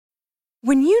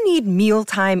When you need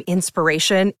mealtime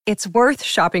inspiration, it's worth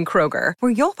shopping Kroger,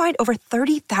 where you'll find over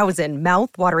 30,000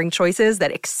 mouth-watering choices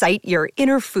that excite your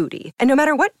inner foodie. And no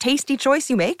matter what tasty choice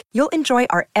you make, you'll enjoy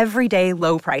our everyday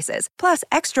low prices, plus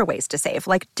extra ways to save,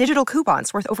 like digital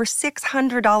coupons worth over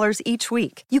 $600 each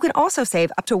week. You can also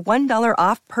save up to $1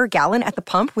 off per gallon at the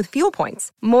pump with fuel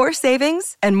points. More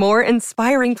savings and more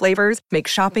inspiring flavors make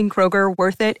shopping Kroger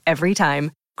worth it every time.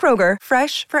 Kroger,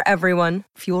 fresh for everyone.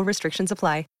 Fuel restrictions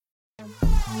apply.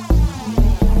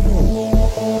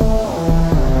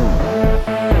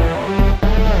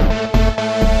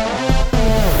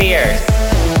 Fears,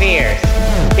 fears,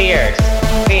 fears,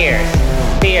 fears,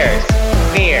 fears,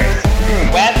 fears.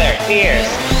 Weather, fears,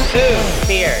 food,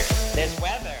 fears. There's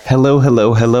weather.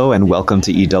 Hello, and welcome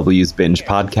to EW's Binge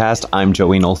Podcast. I'm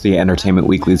Joey Nolfi, Entertainment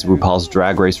Weekly's RuPaul's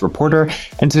Drag Race reporter,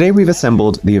 and today we've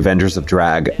assembled the Avengers of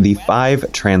Drag, the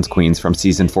 5 trans queens from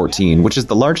season 14, which is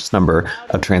the largest number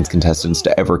of trans contestants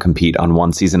to ever compete on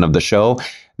one season of the show.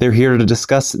 They're here to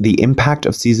discuss the impact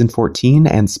of season 14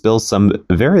 and spill some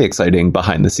very exciting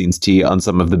behind-the-scenes tea on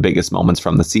some of the biggest moments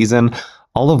from the season,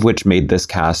 all of which made this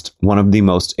cast one of the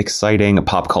most exciting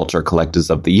pop culture collectives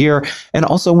of the year, and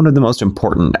also one of the most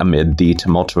important amid the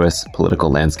tumultuous political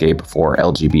landscape for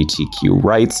LGBTQ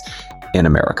rights in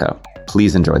America.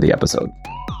 Please enjoy the episode.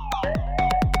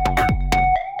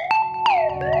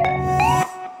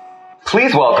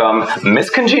 Please welcome Miss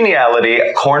Congeniality,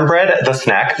 Cornbread the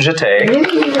Snack Jeté,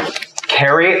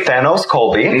 Carrie Thanos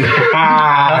Colby.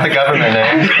 Not the government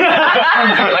name.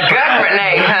 A government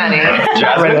name, honey.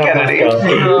 Jasmine Kennedy.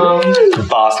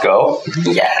 Bosco.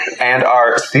 Yes. And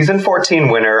our season 14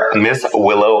 winner, Miss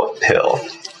Willow Pill.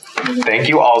 Thank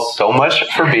you all so much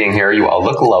for being here. You all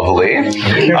look lovely. And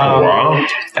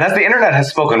as the internet has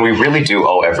spoken, we really do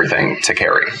owe everything to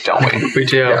Carrie, don't we? We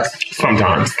do. Yes.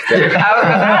 Sometimes. I don't know if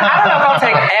I'll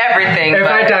take everything. If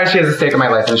I die, she has a stake in my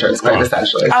life insurance claim,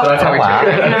 essentially. So that's how we do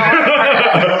it. No,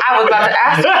 I was about to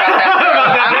ask you about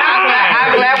that.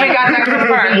 I'm glad we got that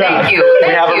confirmed. Yeah. Thank you.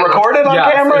 We have it recorded on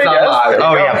camera? It's on live.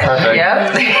 Oh, yeah, perfect.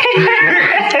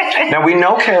 Yep. Now, we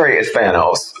know Carrie is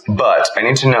Thanos, but I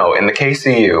need to know, in the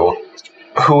KCU,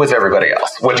 who is everybody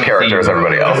else? Which character is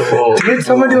everybody else? Did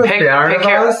someone do a Pick your. I'm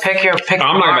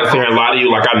not going to sit here and lie to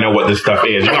you like I know what this stuff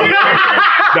is.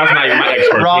 That's not even my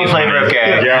expertise. Wrong flavor of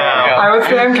gay. Yeah. I would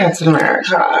say I'm Captain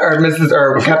America. Or Mrs.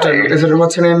 or Captain, is it,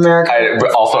 what's her name, America?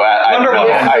 Wonder Woman.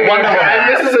 That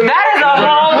is a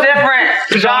whole different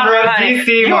genre, honey. DC,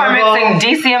 you Marvel. are mixing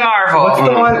DC and Marvel. What's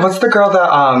the one? What's the girl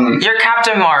that, You're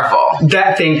Captain Marvel.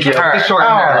 that, thank you. Her. The short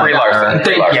hair. Brie Larson.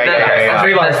 Thank you. Yeah.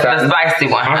 Brie Larson. The spicy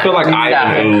one. I feel like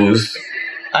Ivan Ooze.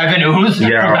 Ivan Ooze?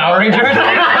 Yeah. From Power Rangers?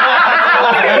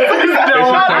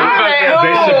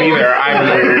 They should be there. Ivan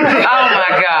Ooze. Oh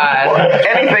my God.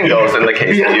 Anything goes in the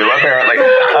KCU, apparently.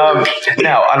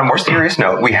 Now, on a more serious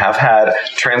note, we have had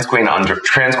trans queens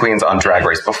on Drag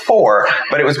Race before,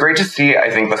 but it was great to see, I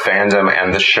think, the fandom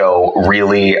and the show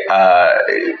really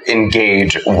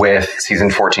engage with season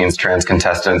 14's trans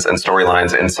contestants and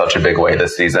storylines in such a big way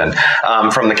this season.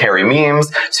 From the Carrie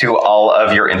memes to all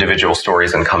of your individual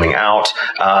stories and coming out,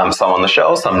 some on the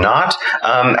show, some not.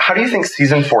 How do you think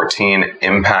season 14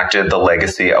 impacted the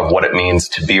legacy of what it means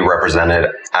to be represented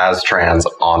as trans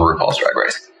on RuPaul's Drag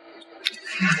Race?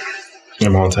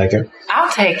 I'm going to take it.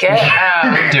 I'll take it.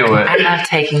 Do it. I'm not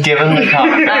taking Give him the top.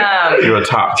 You're a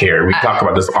top tier. We talk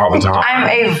about this all the time. I'm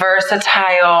a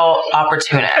versatile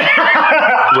opportunist.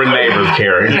 We're neighbors,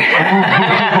 Carrie.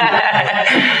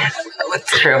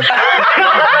 It's true.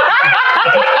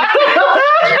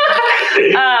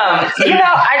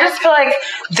 I just feel like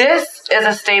this is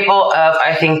a staple of,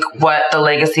 I think, what the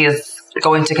legacy is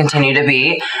going to continue to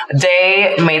be.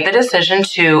 They made the decision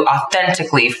to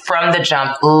authentically, from the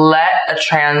jump, let a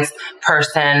trans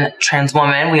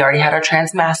woman, we already had our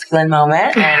trans masculine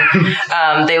moment,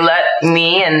 and they let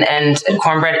me and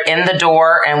Cornbread in the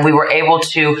door, and we were able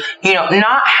to,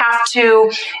 not have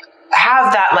to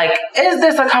have that, like, is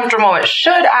this a comfortable moment?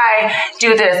 Should I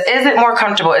do this? Is it more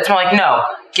comfortable? It's more like, no,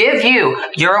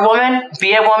 you're a woman,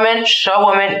 be a woman, show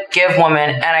woman, give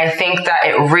woman. And I think that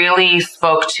it really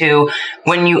spoke to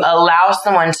when you allow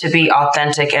someone to be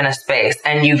authentic in a space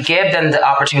and you give them the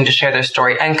opportunity to share their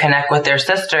story and connect with their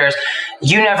sisters,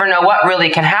 you never know what really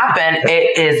can happen.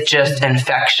 It is just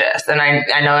infectious. And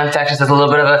I know infectious is a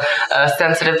little bit of a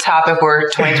sensitive topic. We're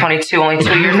 2022, only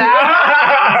 2 years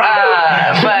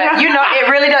out. But it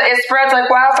really does. It spreads like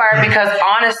wildfire because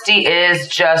honesty is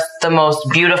just the most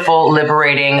beautiful,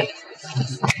 liberating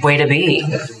way to be.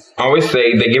 I always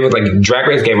say they give us, like, Drag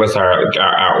Race gave us our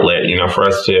outlet, for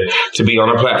us to be on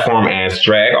a platform as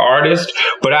drag artists.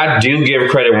 But I do give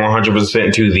credit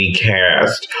 100% to the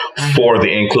cast for the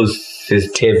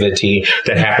sensitivity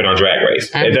that happened on Drag Race.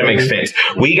 If that makes sense.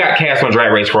 We got cast on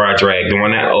Drag Race for our drag. The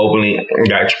one that openly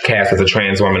got cast as a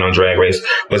trans woman on Drag Race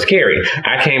was Carrie.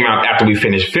 I came out after we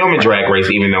finished filming Drag Race,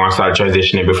 even though I started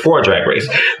transitioning before Drag Race.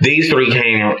 These three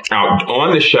came out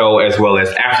on the show as well as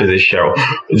after the show.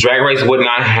 Drag Race would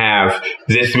not have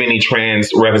this many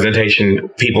trans representation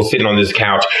people sitting on this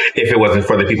couch if it wasn't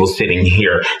for the people sitting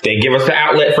here. They give us the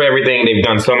outlet for everything. They've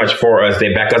done so much for us.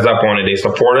 They back us up on it. They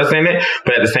support us in it.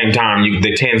 But at the same time,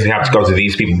 the tends have to go to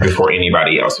these people before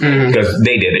anybody else because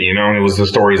they did it, you know. It was the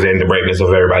stories and the braveness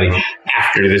of everybody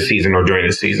after the season or during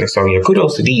the season. So yeah,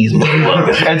 kudos to these.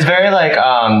 It's very like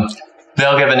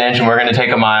they'll give an inch and we're going to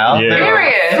take a mile. Yeah.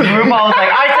 Period. RuPaul was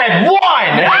like, I said 1!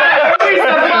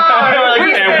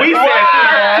 And we said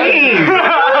 15.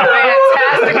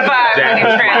 Fantastic five.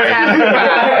 Fantastic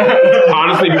five.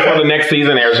 Honestly, before the next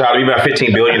season airs, there'll be about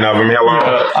 15 billion of them.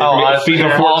 Hello. Honestly,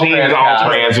 season 14 is all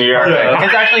trans here.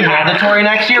 It's actually mandatory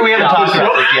next year. We haven't talked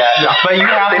about this yet. But you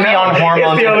have to be on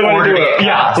hormones in order to get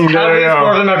cast. At least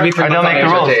 4 of them have to be I don't make the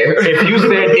rules. If you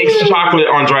said it's chocolate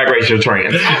on Drag Race, you're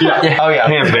trans. Yeah. Oh, yeah.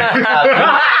 Hands down.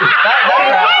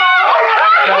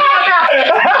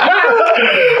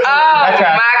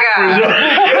 Oh my God.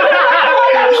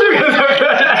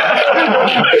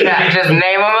 Just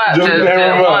name them up. Just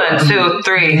 1, 2,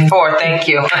 3, 4. Thank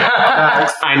you.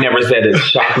 I never said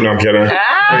it's chocolate. No, I'm kidding.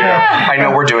 I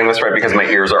know we're doing this right because my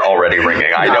ears are already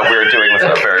ringing. I know we're doing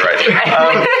this very right.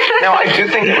 Now, I do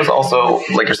think it was also,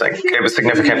 like you're saying, it was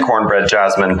significant. Cornbread,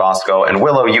 Jasmine, Bosco, and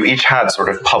Willow, you each had sort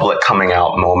of public coming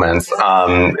out moments,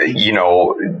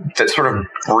 that sort of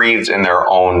breathed in their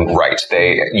own right.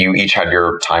 You each had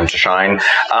your time to shine.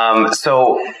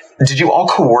 So did you all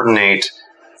coordinate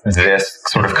this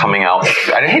sort of coming out?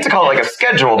 I hate to call it like a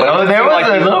schedule, but there was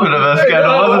a little bit of a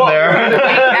schedule, wasn't there?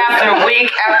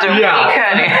 Week after week,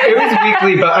 honey. It was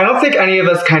weekly, but I don't think any of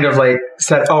us kind of like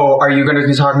said, oh, are you going to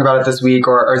be talking about it this week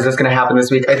or is this going to happen this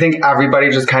week? I think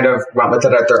everybody just kind of went with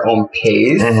it at their own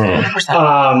pace. And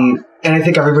I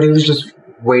think everybody was just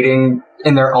waiting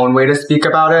in their own way to speak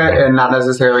about it and not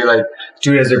necessarily like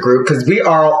do it as a group, because we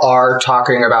all are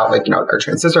talking about like, our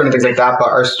trans sister and things like that, but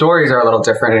our stories are a little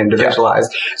different and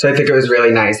individualized. So I think it was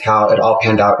really nice how it all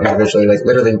panned out individually, like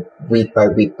literally week by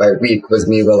week by week was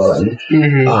me, Willow, and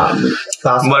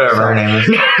whatever her name is.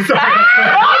 We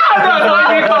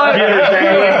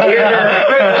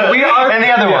are, and the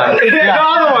other one. The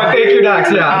other one. Thank you, Dax.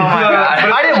 Yeah. Oh my God.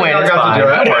 I didn't win. It's fine.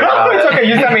 It's okay.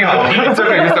 You sent me home. It's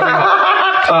okay. You sent me home.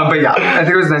 But yeah, I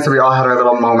think it was nice that we all had our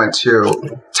little moment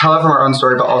to tell it from our own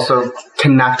story, but also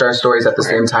connect our stories at the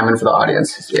same time and for the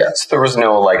audience. Yes. So there was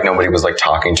no nobody was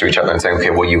talking to each other and saying, okay,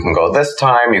 well, you can go this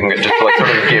time. You can get just sort of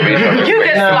give each other. You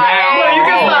can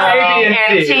slide A, and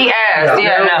TS.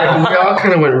 Yeah, we all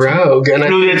kind of went rogue. And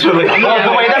literally.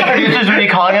 The way that producers would be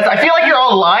calling us, I feel like you're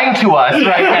all lying to us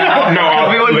right now. No.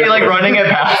 We would be running it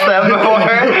past them before.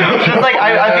 Just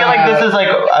I feel like this is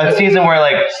a season where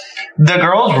the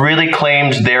girls really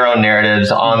claimed their own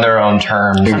narratives on their own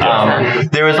terms.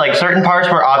 There was certain parts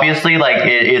where obviously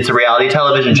it's a reality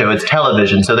television show. It's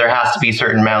television, so there has to be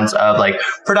certain amounts of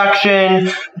production,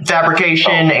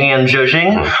 fabrication, and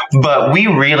zhuzhing. But we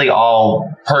really all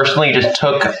personally just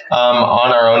took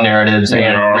on our own narratives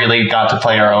and really got to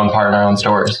play our own part in our own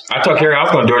stories. I told Carrie I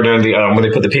was going to do it during the when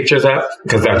they put the pictures up,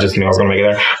 because I just knew I was going to make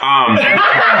it there.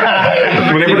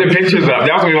 When they put the pictures up,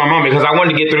 that was going to be my moment, because I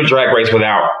wanted to get through Drag Race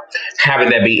without having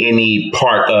that be any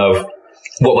part of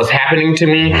what was happening to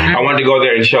me. I wanted to go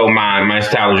there and show my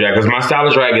style of drag, because my style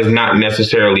of drag is not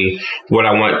necessarily what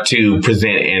I want to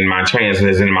present in my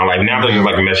transness in my life. Now they're just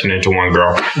meshing into one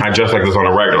girl. I dress like this on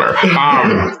a regular.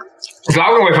 So I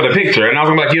was going to wait for the picture, and I was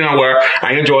going to be you know what,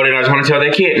 I enjoyed it, I just want to tell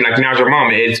that kid, and now's your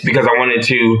moment. It's because I wanted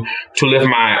to live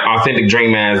my authentic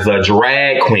dream as a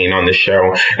drag queen on the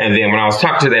show. And then when I was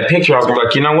talking to that picture, I was going to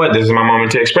be you know what, this is my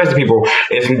moment to express to people,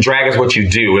 drag is what you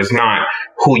do, it's not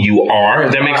who you are,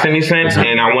 if that makes any sense.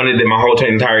 And I wanted my whole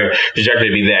entire trajectory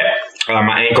to be that.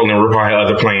 My ankle and RuPaul had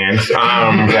other plans.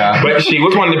 But she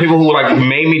was one of the people who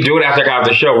made me do it after I got off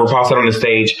the show. RuPaul sat on the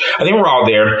stage. I think we were all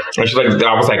there. And she's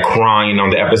I was crying on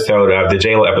the episode of the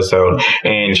JLo episode.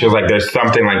 And she was there's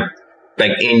something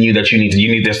in you that you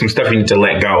need, there's some stuff you need to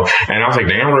let go. And I was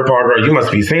damn, RuPaul, girl, you must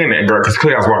be saying that, girl, because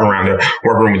clearly I was walking around the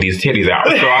workroom with these titties out.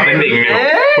 So I think they knew.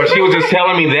 But she was just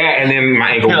telling me that, and then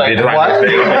my ankle did what? I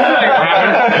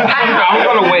was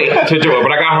going to wait to do it,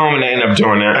 but I got home and I ended up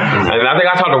doing that. And I think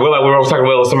I talked to Willow. We were talking to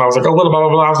Willow. Somebody was oh, Willow, blah, blah,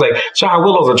 blah. I was child,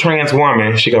 Willow's a trans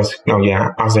woman. She goes, no,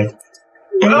 yeah. I was you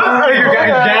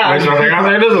guys I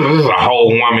was this is a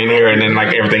whole woman here, and then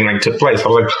everything took place. I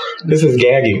was this is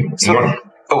gagging.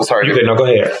 Oh, sorry. You could go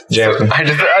ahead, Jasmine. I'm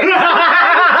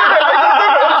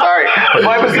sorry.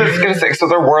 I was just going to say, so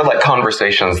there were like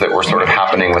conversations that were sort of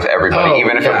happening with everybody,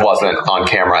 even if it wasn't on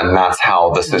camera, and that's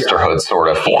how the sisterhood sort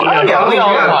of formed. We all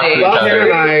talked to each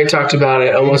other. and I talked about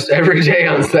it almost every day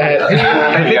on set.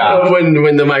 I think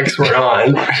when the mics were on.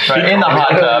 In the hot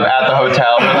tub at the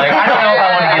hotel. We're like, I don't know if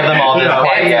I want to give them all this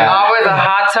quite It's yet. always a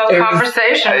hot tub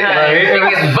conversation, honey. It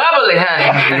was bubbly,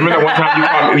 honey. Remember that one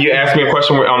time you asked me a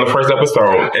question on the first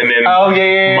episode, and then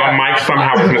my mic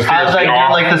somehow was I was mysteriously like,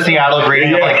 off. like the Seattle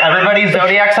greeting of like, everybody's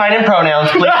zodiac sign and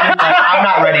pronouns, please. Like, I'm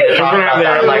not ready to talk about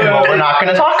that. I'm like, well, we're not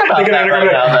going to talk about that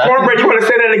right now. Cornbread, you want to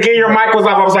say that again? Your mic was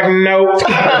off. I was like, nope.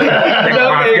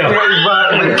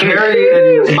 But with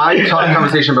Carrie and my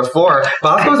conversation before,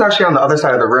 Bosco was actually on the other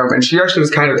side of the room, and she actually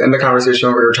was kind of in the conversation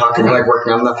when we were talking, like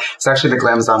working on it's actually the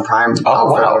Glamazon Prime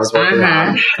outfit I was working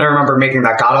on. And I remember making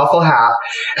that god awful hat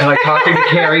and like talking to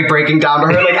Carrie, breaking down to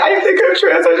her, like, I think I'm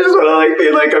trans, I just want to like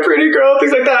be like a pretty girl,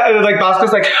 things like that. And then, like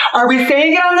Bosco's like, are we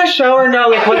saying it on the show or no?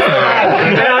 Like, what's the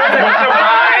plan? And I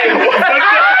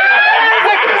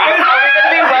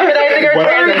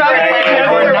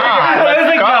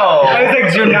was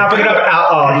like, do not bring it up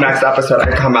out next episode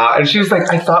I come out. And she was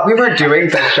like, I thought we were doing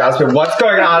this, Jasmine. What's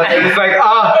going on? And it's like,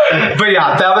 but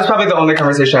yeah, that was probably the only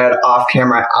conversation I had off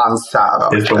camera on set.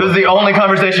 This was the only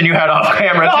conversation you had off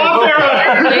camera. The only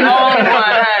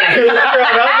one, honey.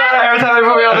 Every time they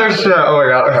put me on their shit. Oh my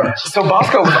god. So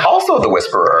Bosco was also the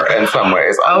whisperer in some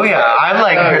ways. Oh yeah, I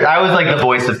was like the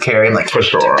voice of Carrie, like for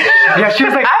sure. Yeah, she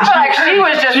was like, I feel like she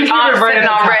was just she on right sitting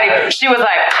already. She was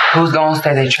like, who's gonna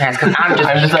say they trans? Because I'm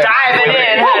just like, diving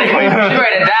in, honey. She's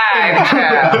ready to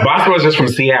dive. Bosco is just from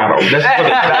Seattle. That's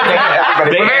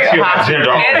they ask you about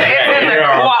gender. It's in the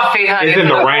coffee, honey. It's in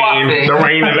the rain. The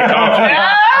rain and the coffee.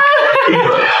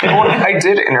 Well, I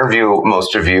did interview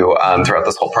most of you throughout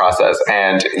this whole process,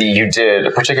 and you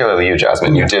did, particularly you,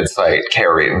 Jasmine, you did cite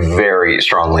Carrie very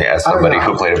strongly as somebody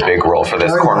who played a big role for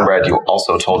this. Cornbread, you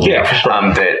also told me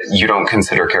that you don't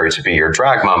consider Carrie to be your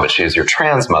drag mom, but she is your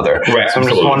trans mother. Right, so I'm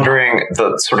just wondering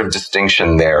the sort of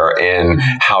distinction there in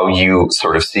how you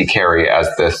sort of see Carrie as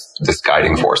this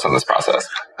guiding force in this process.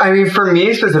 I mean, for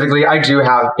me specifically, I do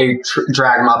have a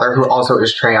drag mother who also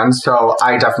is trans, so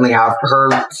I definitely have her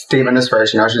statement as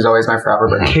first. You know, she's always my forever.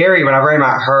 But Carrie, whenever I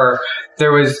met her,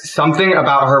 there was something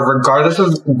about her, regardless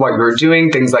of what you were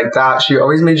doing, things like that. She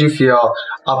always made you feel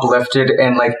uplifted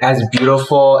and like as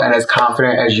beautiful and as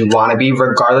confident as you want to be,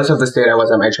 regardless of the state I was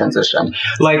at my transition.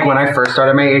 Like when I first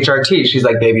started my HRT, she's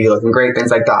like, baby, you're looking great, things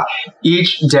like that.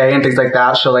 Each day and things like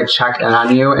that, she'll like check in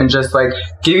on you and just like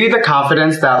give you the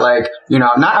confidence that like, you know,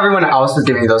 not everyone else is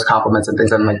giving you those compliments and things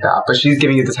like that, but she's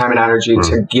giving you the time and energy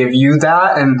to give you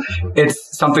that. And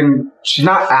it's something, she's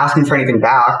not asking for anything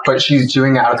back, but she's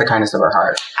doing it out of the kindness of her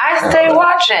heart. I stay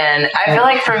watching. I feel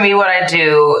like for me, what I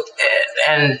do,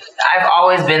 and I've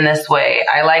always been this way,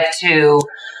 I like to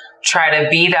try to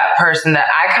be that person that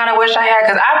I kind of wish I had,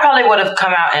 because I probably would have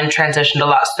come out and transitioned a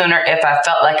lot sooner if I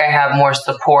felt like I had more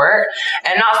support,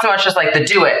 and not so much just like the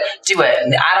do it.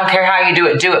 I don't care how you do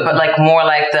it, but like more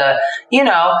like the, you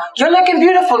know, you're looking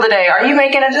beautiful today. Are you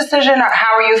making a decision, or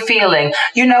how are you feeling?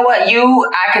 You know what?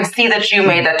 I can see that you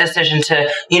made that decision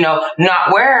to, you know,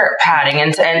 not wear padding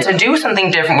and to do something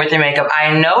different with your makeup.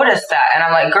 I noticed that, and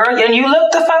I'm like, girl, and you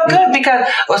look the fuck good because.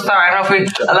 Oh, sorry, I don't know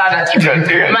if we allowed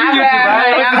to. My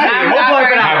bad.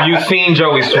 Have you seen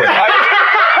Joey's Twitter? Have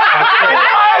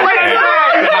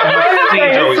you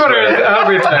seen Joey's Twitter?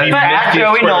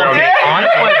 Joey Nolte on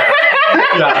Twitter.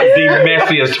 The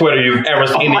messiest Twitter you've ever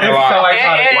seen in your life.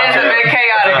 It is a bit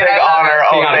chaotic. Big honor.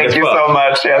 Oh, thank you so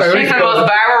much. Yes. She's the most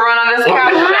viral run on this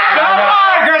couch.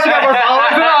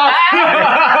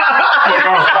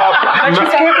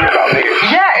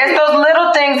 Yeah, it's those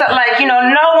little things that, like, you know,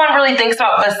 no one really thinks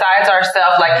about besides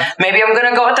ourselves. Like, maybe I'm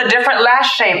gonna go with a different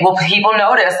lash shape. Will people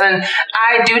notice? And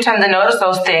I do tend to notice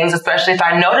those things, especially if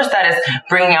I notice that it's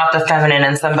bringing out the feminine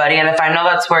in somebody. And if I know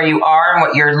that's where you are and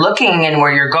what you're looking and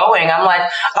where you're going, I'm like,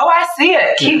 oh, I see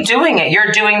it. Keep doing it.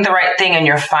 You're doing the right thing and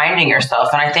you're finding yourself.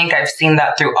 And I think I've seen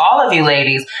that through all of you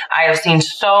ladies. I have seen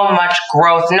so much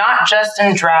growth, not just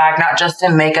in drag, not just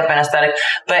in makeup and aesthetic,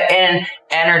 but in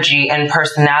energy and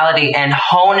personality and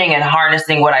honing and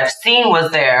harnessing what I've seen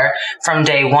was there from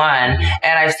day one.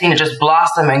 And I've seen it just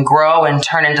blossom and grow and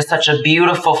turn into such a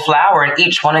beautiful flower. And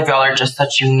each one of y'all are just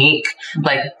such unique,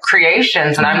 like,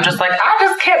 creations. And I'm just like, I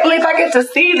just can't believe I get to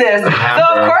see this. So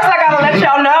of course I gotta let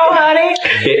y'all know, honey.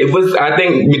 It was, I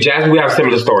think, with Jasmine, we have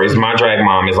similar stories. My drag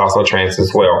mom is also trans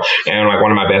as well. And like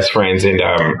one of my best friends. And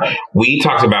we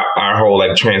talked about our whole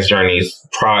like trans journeys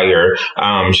prior.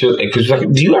 Cause like,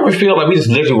 do you ever feel like we just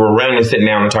literally were randomly sitting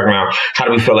down and talking about how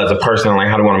do we feel as a person, like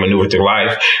how do we want to maneuver through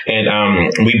life.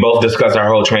 And we both discussed our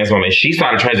whole trans moment. She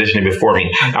started transitioning before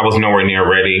me. I was nowhere near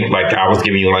ready. Like I was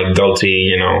giving you like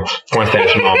goatee, porn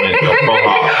stash moment.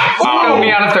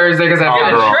 Me on a Thursday because I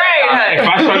feel if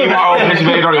I show you my old picture,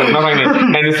 baby, don't even nothing like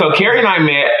that. And so Carrie and I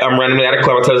met randomly at a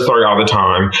club. I tell the story all the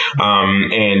time.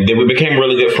 And then we became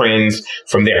really good friends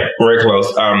from there, very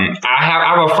close. I'm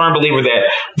a firm believer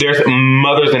that there's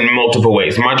mothers in multiple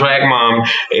ways. My drag mom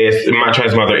is my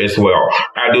trans mother as well.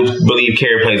 I do believe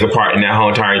Carrie plays a part in that whole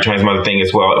entire trans mother thing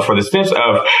as well, for the sense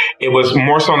of it was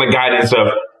more so on the guidance of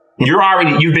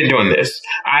you've been doing this.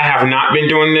 I have not been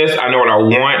doing this. I know what I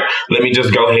want. Let me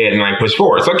just go ahead and like push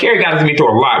forward. So Carrie got me through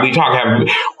a lot.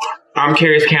 I'm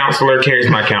Carrie's counselor. Carrie's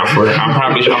my counselor.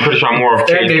 I'm pretty sure I'm more of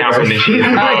Carrie's counselor than she is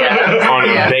on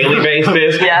a daily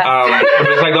basis. But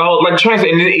it's like the whole trans,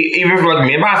 and even for like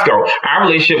me and Bosco, our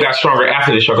relationship got stronger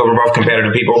after the show because we're both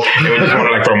competitive people and we just want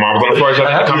to like throw marbles on the floor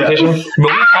at competition.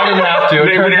 But I didn't have to.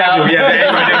 They didn't have to.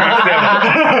 Everybody did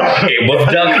myself. It was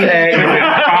duck tag.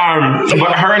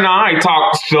 But her and I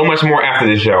talked so much more after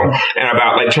the show and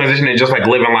about like transitioning, just like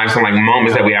living life, some like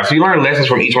moments that we have. So you learn lessons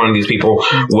from each one of these people.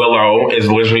 Willow is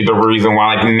literally the reason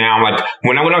why like now like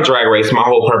when I went on Drag Race, my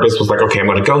whole purpose was like, okay, I'm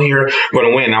going to go here, I'm going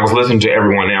to win. I was listening to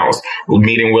everyone else,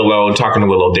 meeting Willow, talking to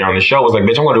Willow there on the show. I was like,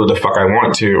 bitch, I'm going to do what the fuck I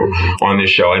want to on this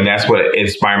show. And that's what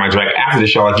inspired my drag after the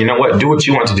show. Like, you know what? Do what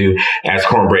you want to do as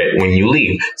Cornbread when you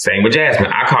leave. Same with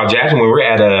Jasmine. I called Jasmine when we were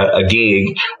at a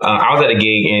gig. I was at a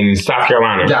gig in South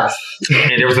Carolina. Yes.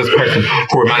 And there was this person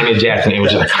who reminded me of Jasmine. It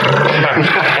was just like,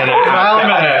 and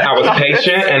I was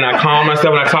patient and I calmed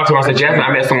myself and I talked to him. I said, Jasmine,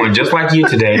 I met someone just like you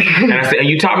today. And I said, and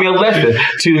you taught me a lesson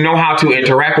to know how to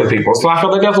interact with people. So I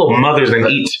feel like there's little mothers in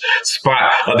each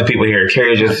spot of the people here.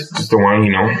 Carrie's just the one,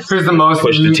 who's the most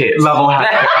push the tits. level-headed.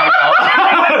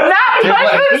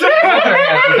 She's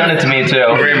done it to me too.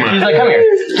 Very much. She's like, come here.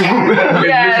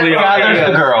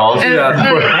 Gather the girls.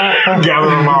 Gather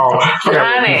them all.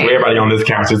 Everybody on this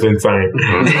couch is insane.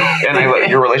 And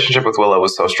your relationship with Willow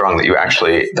was so strong that you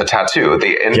actually, the tattoo,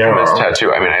 the infamous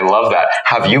tattoo, I mean, I love that.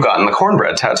 Have you gotten the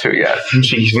cornbread tattoo yet?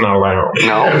 She's not allowed.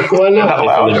 No? Why not? Not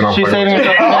allowed. She's saving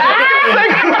herself.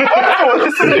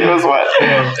 She knows what?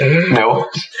 No?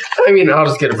 I mean, I'll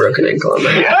just get a broken ankle on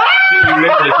that. She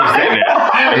literally keeps saying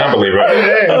that. And I believe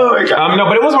it. Oh my God. No,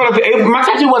 but it was one of my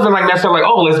tattoo wasn't like necessarily like,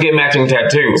 oh, let's get matching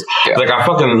tattoos. Yeah. Like I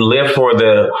fucking live for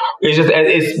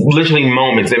it's literally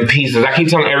moments and pieces. I keep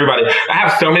telling everybody, I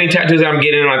have so many tattoos that I'm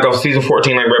getting like season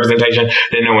 14 like representation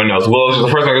that no one knows. Well, the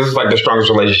first one, this is like the strongest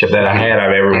relationship that I had out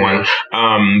of everyone.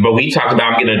 But we talked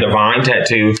about I'm getting a Divine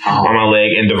tattoo on my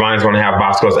leg, and Divine's going to have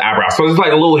Bosco's eyebrows. So it's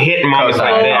like little hit moments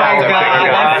like that.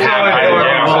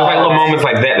 So it's like little moments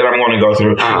like that I'm going to go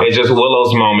through. It's just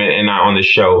Willow's moment and not on the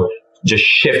show just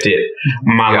shifted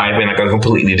my life in like a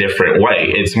completely different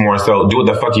way. It's more so do what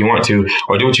the fuck you want to,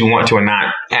 or do what you want to and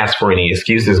not ask for any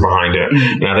excuses behind it.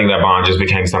 And I think that bond just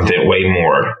became something way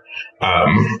more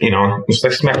it's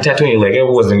like smack a tattoo on your leg. It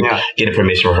wasn't getting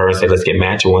permission from her and say, let's get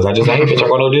matching ones. I just like, hey, bitch, I'm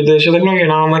going to do this. She's like, no, you're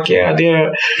not. I'm like, yeah, I did.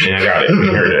 And I got it.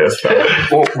 Here it is. So.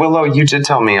 Well, Willow, you did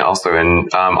tell me also in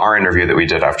our interview that we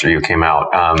did after you came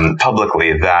out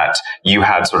publicly that you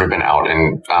had sort of been out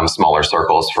in smaller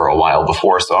circles for a while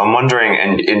before. So I'm wondering,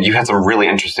 and you had some really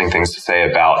interesting things to say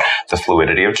about the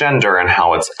fluidity of gender and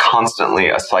how it's constantly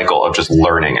a cycle of just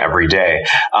learning every day.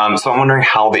 So I'm wondering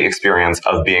how the experience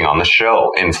of being on the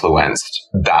show influenced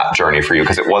that journey for you,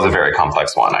 because it was a very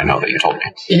complex one. I know that you told me.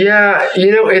 Yeah,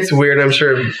 it's weird. I'm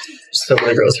sure some of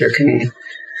the girls here can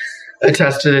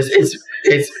attest to this.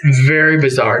 It's very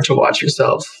bizarre to watch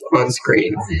yourself on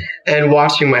screen. And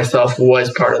watching myself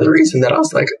was part of the reason that I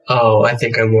was like, oh, I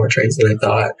think I'm more trans than I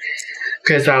thought.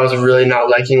 Because I was really not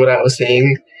liking what I was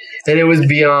seeing. And it was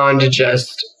beyond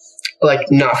just like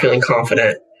not feeling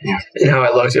confident in how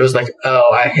I looked. It was like,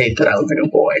 oh, I hate that I look like a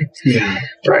boy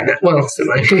right now. Well,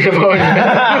 semi. Sort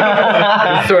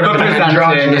of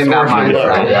androgynous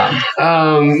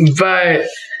but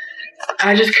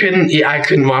I just couldn't. Yeah, I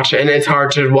couldn't watch it, and it's hard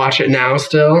to watch it now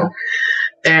still.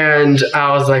 And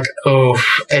I was like, oh,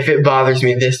 if it bothers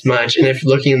me this much, and if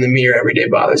looking in the mirror every day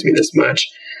bothers me this much,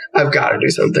 I've got to do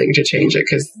something to change it,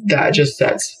 because that just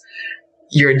sets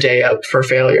your day up for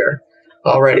failure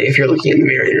already. If you're looking in the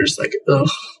mirror and you're just like, ugh,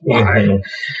 why?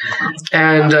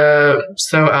 And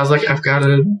so I was like, I've got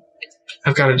to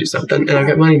do something, and I've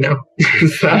got money now.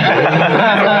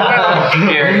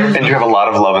 And you have a lot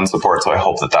of love and support, so I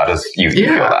hope that is you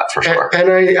feel that for sure.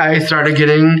 And I started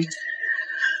getting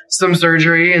some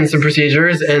surgery and some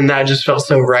procedures, and that just felt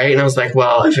so right. And I was like,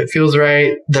 well, if it feels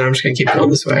right, then I'm just going to keep going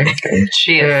this way.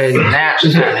 She is snatched.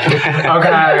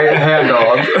 Okay,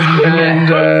 handled. And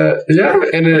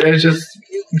and it just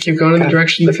keep going in the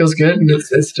direction that feels good, and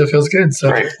it still feels good.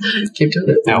 So keep doing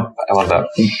it. No, I love that.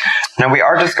 Now, we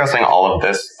are discussing all of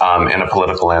this in a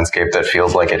political landscape that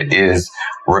feels like it is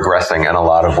regressing in a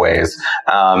lot of ways.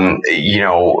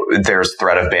 There's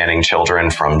threat of banning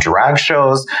children from drag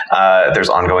shows. There's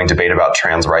ongoing debate about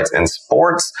trans rights in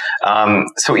sports.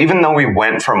 So even though we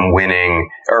went from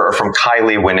from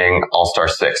Kylie winning All-Star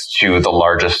 6 to the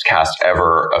largest cast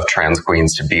ever of trans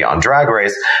queens to be on Drag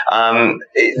Race,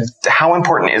 how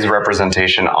important is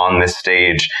representation on this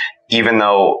stage, even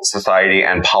though society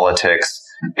and politics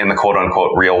in the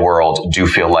quote-unquote real world do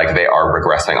feel like they are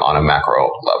regressing on a macro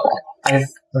level? I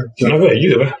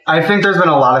think there's been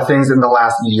a lot of things in the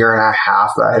last year and a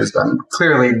half that has been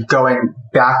clearly going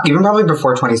back, even probably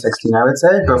before 2016, I would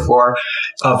say, before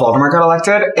Voldemort got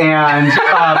elected. And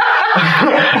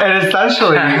and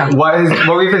essentially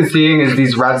what we've been seeing is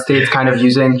these red states kind of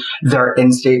using their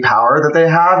in-state power that they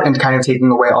have and kind of taking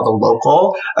away all the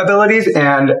local abilities.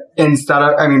 And instead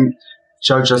of,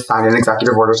 Joe just signed an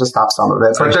executive order to stop some of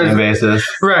it. First name basis.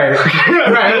 Right.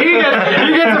 Right. He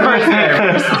gets a first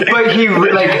name.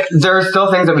 But there are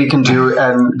still things that we can do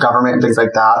in government and things like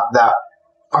that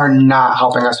are not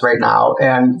helping us right now.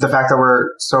 And the fact that we're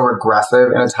so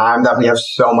regressive in a time that we have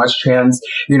so much trans,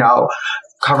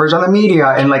 coverage on the media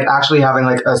and actually having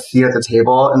a seat at the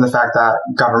table, and the fact that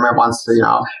government wants to,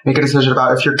 make a decision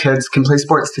about if your kids can play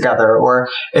sports together, or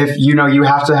if, you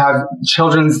have to have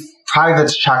children's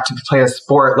privates checked to play a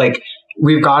sport.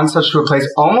 We've gone such to a place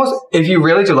almost, if you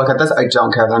really do look at this, I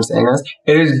don't care that I'm saying this,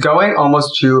 it is going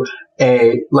almost to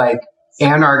a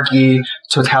anarchy,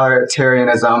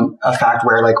 totalitarianism effect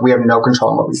where we have no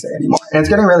control on what we say anymore. And it's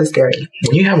getting really scary.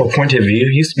 When you have a point of view,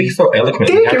 you speak so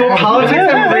eloquently. Thank you. Politics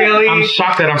I'm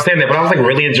shocked that I'm saying that, but I was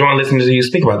really enjoying listening to you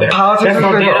speak about that. Politics is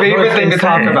my favorite thing to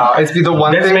talk about. It's the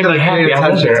one thing that I paid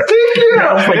attention to. Thank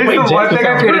you. It's the one thing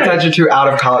I paid attention to out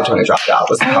of college when I dropped out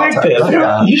was politics.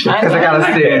 Because I got to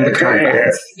stay in the current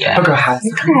events. Yeah. Oh, go ahead.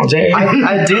 Come on, Jay.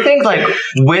 I do think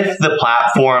with the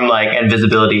platform and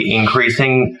visibility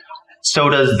increasing,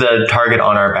 so does the target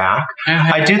on our back.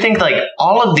 Mm-hmm. I do think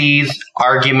all of these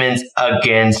arguments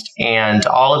against and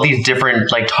all of these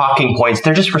different talking points,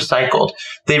 they're just recycled.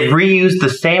 They've reused the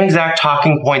same exact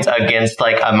talking points against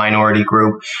a minority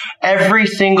group every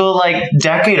single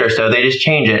decade or so. They just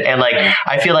change it. And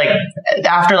I feel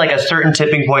after a certain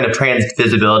tipping point of trans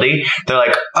visibility,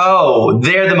 they're oh,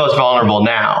 they're the most vulnerable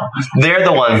now. They're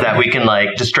the ones that we can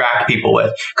distract people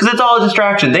with, because it's all a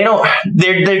distraction.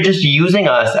 They're just using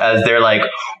us as their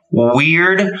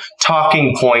weird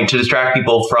talking point to distract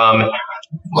people from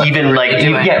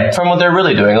from what they're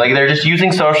really doing. They're just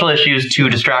using social issues to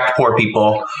distract poor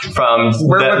people from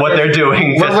what they're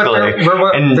doing fiscally. We're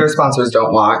what their sponsors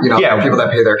don't want. People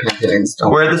that pay their campaigns don't.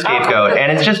 We're the scapegoat,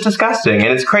 and it's just disgusting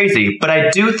and it's crazy. But I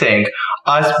do think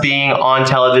us being on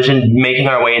television, making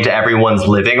our way into everyone's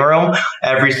living room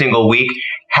every single week,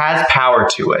 has power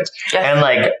to it. Yes. And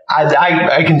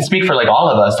I can speak for all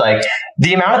of us,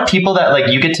 the amount of people that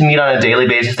you get to meet on a daily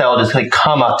basis that will just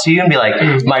come up to you and be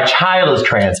my child is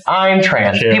trans, I'm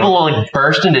trans. Yeah. People will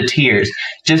burst into tears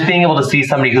just being able to see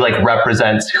somebody who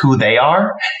represents who they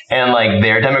are and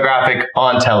their demographic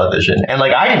on television. And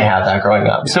I didn't have that growing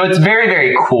up. So it's very,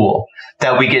 very cool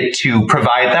that we get to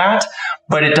provide that,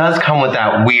 but it does come with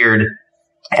that weird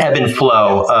ebb and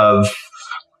flow of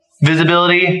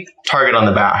visibility, target on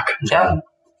the back. Yeah.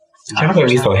 Y'all gonna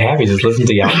be so happy just listening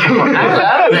to y'all.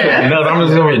 I love it. No, I'm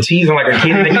just over here cheesing like a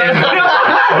kid again.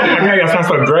 Y'all sound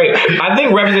so great. I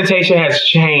think representation has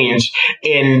changed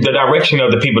in the direction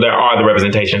of the people that are the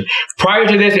representation. Prior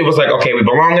to this, it was okay, we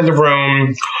belong in the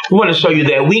room. We want to show you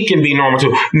that we can be normal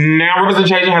too. Now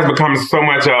representation has become so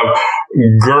much of,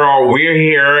 girl, we're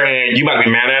here and you better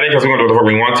be mad at it because we're going to do what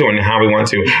we want to and how we want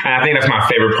to. And I think that's my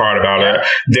favorite part about it.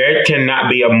 There cannot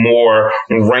be a more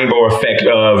rainbow effect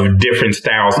of different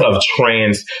styles of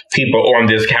trans people on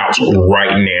this couch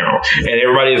right now. And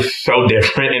everybody is so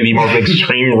different in the most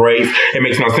extreme ways. It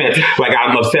makes no sense.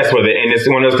 I'm obsessed with it. And it's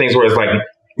one of those things where it's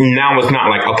now it's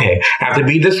not okay, I have to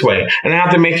be this way. And I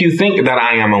have to make you think that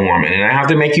I am a woman. And I have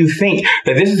to make you think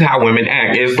that this is how women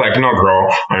act. It's no, girl,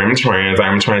 I am trans.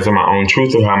 I am trans in my own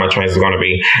truth of how my trans is going to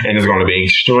be. And it's going to be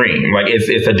extreme.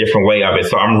 It's a different way of it.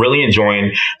 So I'm really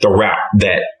enjoying the route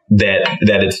that that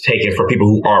it's taken for people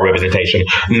who are representation,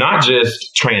 not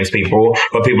just trans people,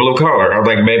 but people of color. I was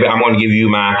like, baby, I'm going to give you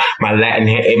my Latin,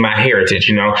 my heritage.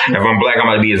 You know, if I'm black, I'm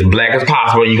going to be as black as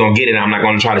possible. You're going to get it. I'm not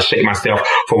going to try to shape myself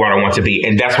for what I want to be.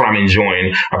 And that's what I'm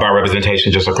enjoying about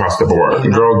representation just across the board.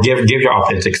 Girl, give your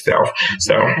authentic self.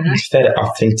 So that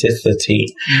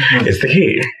authenticity is the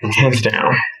key, hands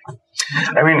down.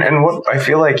 I mean, and what I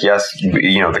feel like, yes,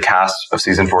 the cast of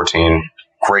season 14,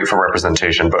 great for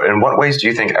representation, but in what ways do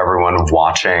you think everyone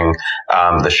watching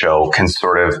the show can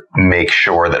sort of make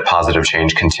sure that positive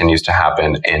change continues to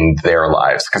happen in their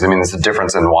lives? Because I mean, there's a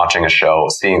difference in watching a show,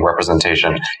 seeing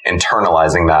representation,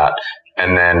 internalizing that,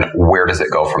 and then where does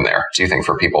it go from there, do you think,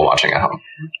 for people watching at home?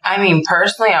 I mean,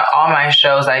 personally, on all my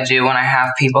shows I do when I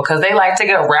have people, because they like to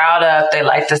get riled up. They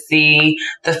like to see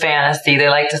the fantasy. They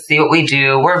like to see what we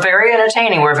do. We're very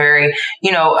entertaining. We're very,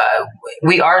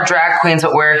 we are drag queens,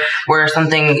 but we're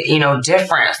something,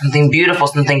 different, something beautiful,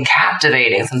 something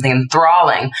captivating, something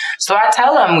enthralling. So I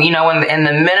tell them, in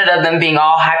the minute of them being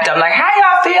all hyped up, like, how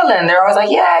y'all feeling? They're always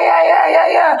like,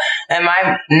 yeah. And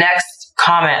my next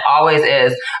comment always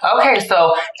is, okay,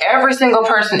 so every single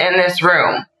person in this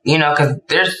room, because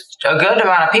there's a good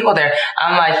amount of people there.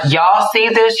 I'm like, y'all see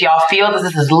this, y'all feel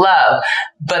this is love,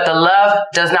 but the love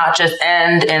does not just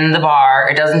end in the bar.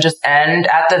 It doesn't just end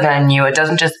at the venue. It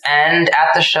doesn't just end at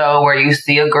the show where you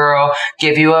see a girl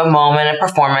give you a moment of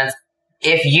performance.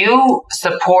 If you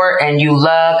support and you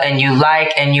love and you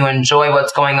like and you enjoy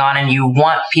what's going on and you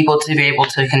want people to be able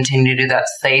to continue to do that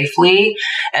safely,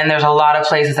 and there's a lot of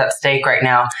places at stake right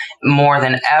now more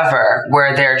than ever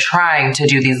where they're trying to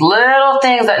do these little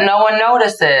things that no one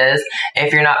notices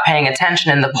if you're not paying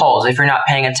attention in the polls, if you're not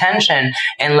paying attention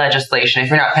in legislation, if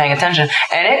you're not paying attention.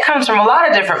 And it comes from a lot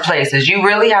of different places. You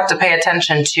really have to pay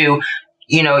attention to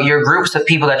your groups of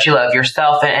people that you love,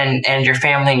 yourself and your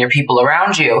family and your people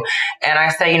around you. And I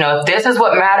say, if this is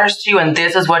what matters to you and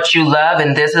this is what you love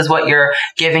and this is what you're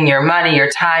giving your money, your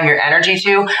time, your energy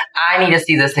to, I need to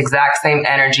see this exact same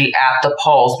energy at the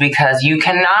polls, because you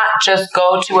cannot just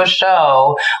go to a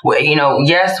show where,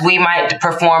 yes, we might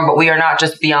perform, but we are not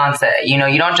just Beyonce. You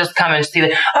don't just come and see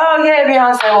oh yeah,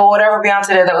 Beyonce, well, whatever Beyonce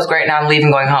did, that was great. Now I'm leaving,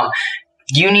 going home.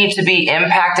 You need to be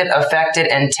impacted, affected,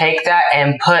 and take that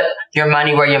and put your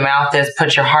money where your mouth is,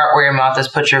 put your heart where your mouth is,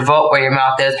 put your vote where your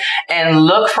mouth is, and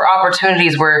look for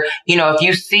opportunities where, if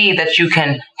you see that you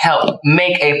can help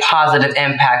make a positive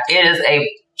impact. It is a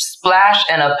splash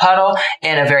and a puddle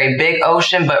in a very big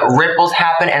ocean, but ripples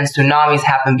happen and tsunamis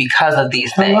happen because of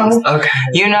these things. Okay.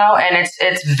 And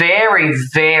it's very,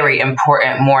 very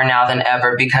important more now than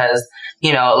ever, because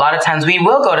a lot of times we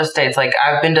will go to states. Like,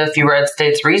 I've been to a few red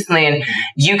states recently, and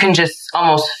you can just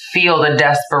almost feel the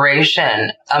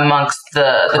desperation amongst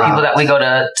the people that we go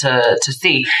to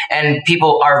see. And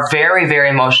people are very, very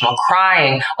emotional,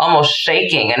 crying, almost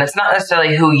shaking. And it's not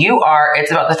necessarily who you are. It's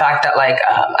about the fact that,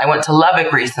 I went to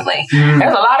Lubbock recently.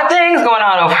 There's a lot of things going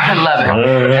on over in Lubbock.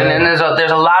 And then there's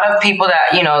a lot of people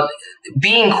that,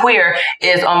 being queer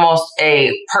is almost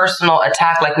a personal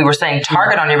attack, like we were saying,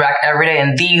 target on your back every day.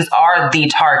 And these are the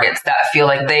targets that feel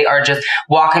like they are just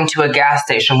walking to a gas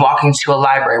station, walking to a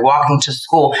library, walking to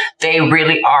school. They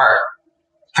really are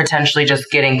potentially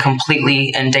just getting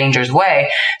completely in danger's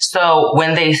way. So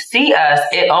when they see us,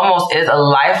 it almost is a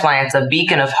lifeline. It's a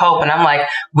beacon of hope. And I'm like,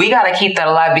 we got to keep that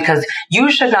alive, because you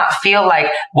should not feel like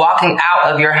walking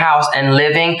out of your house and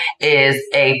living is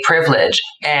a privilege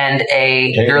and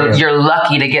you're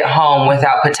lucky to get home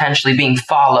without potentially being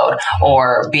followed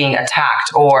or being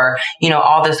attacked or,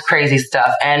 all this crazy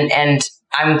stuff. And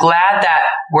I'm glad that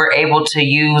we're able to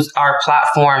use our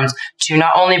platforms to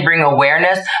not only bring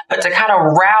awareness, but to kind of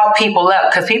rile people up,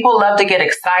 because people love to get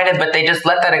excited, but they just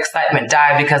let that excitement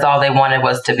die because all they wanted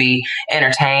was to be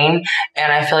entertained.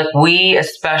 And I feel like we,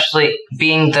 especially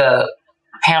being the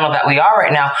panel that we are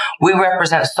right now, we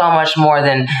represent so much more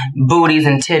than booties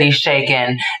and titties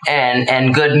shaking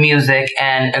and good music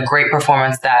and a great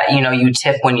performance that, you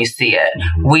tip when you see it.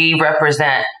 We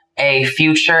represent a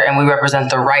future, and we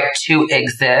represent the right to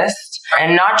exist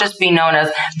and not just be known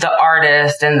as the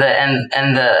artist and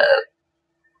the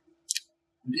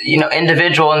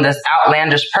individual and this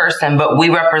outlandish person, but we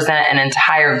represent an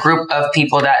entire group of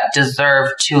people that deserve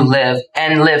to live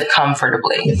and live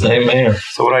comfortably. Amen.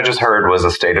 So what I just heard was a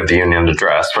State of the Union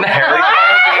address from Harry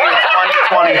Kennedy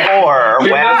 2024. When is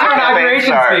the campaign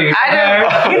start?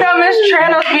 Miss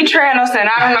Tranos be Tranosing.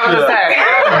 I don't know what to say.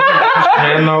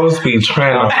 Tranos be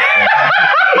Tranos.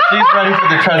 She's ready for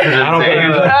the presidency.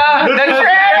 The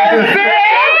presidency!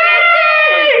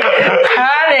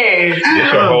 Honey.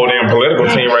 It's your whole damn political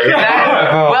team right here.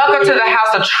 Welcome to the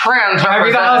House of Trans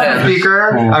Representatives.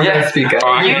 Speaker. I'm going to speak it.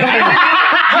 You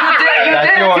That's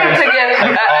did yours. get to get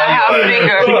a half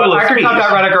finger. I could cut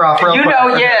that Redeker off real You quick.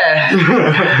 know, yeah.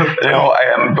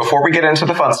 Before we get into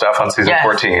the fun stuff on season Yes.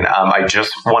 14, I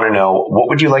just want to know, what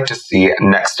would you like to see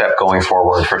next step going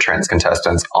forward for trans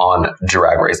contestants on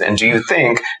Drag Race? And do you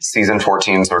think season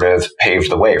 14 sort of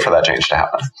paved the way for that change to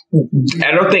happen?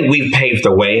 I don't think we've paved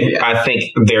the way. I think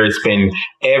there's been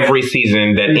every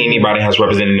season that anybody has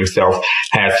represented himself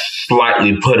has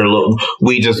slightly put a little,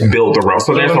 we just built the road.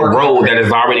 So there's a road that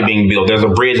is already being built. There's a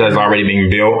bridge that is already being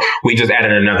built. We just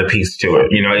added another piece to it.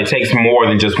 You know, it takes more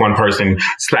than just one person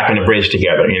slapping the bridge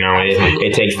together. You know,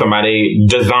 it takes somebody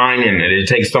designing it. It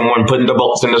takes someone putting the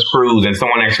bolts and the screws and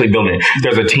someone actually building it.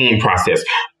 There's a team process.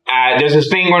 There's this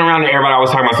thing going around that everybody always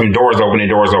talking about some doors opening.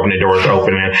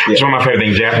 It's one of my favorite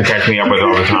things. Jasmine cracks me up with it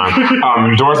all the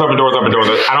time. Doors open.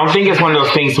 I don't think it's one of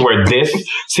those things where this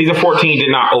season 14 did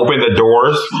not open the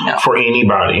doors for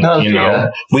anybody. No, you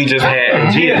know, we just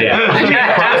had Gia did.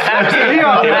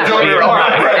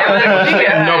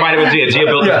 Nobody was Gia. Gia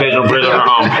built this visual bridge on her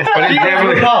own. But it's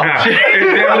definitely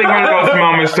one of those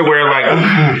moments to where, like,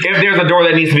 if there's a door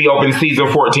that needs to be open, season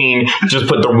 14, just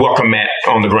put the welcome mat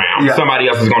on the ground. Yeah. Somebody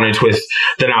else is going to twist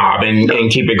the knob and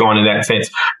keep it going in that sense.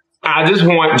 I just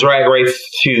want Drag Race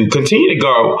to continue to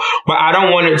go, but I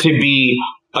don't want it to be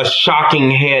a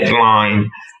shocking headline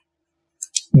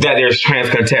that there's trans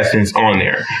contestants on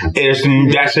there.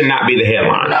 That should not be the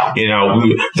headline. No. You know,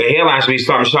 the headline should be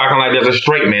something shocking like there's a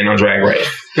straight man on Drag Race.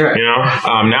 Yeah. You know,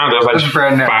 now there's like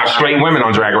 5 straight women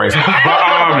on Drag Race. But,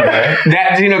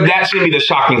 that should be the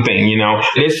shocking thing. You know,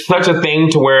 it's such a thing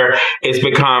to where it's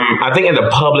become, I think, in the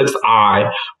public's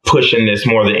eye, pushing this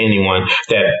more than anyone,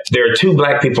 that there are 2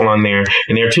 black people on there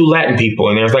and there are 2 Latin people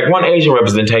and there's like 1 Asian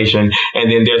representation and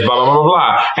then there's blah, blah, blah, blah,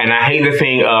 blah. And I hate the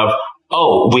thing of,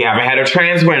 oh, we haven't had a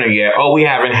trans winner yet. Oh, we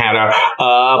haven't had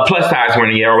a plus size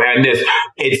winner yet. Or we had this.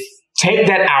 It's take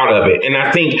that out of it. And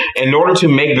I think in order to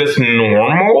make this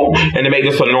normal and to make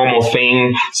this a normal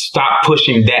thing, stop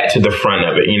pushing that to the front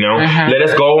of it, you know? Let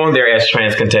us go on there as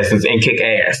trans contestants and kick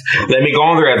ass. Let me go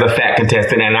on there as a fat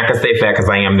contestant, and I can say fat because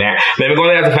I am that. Let me go on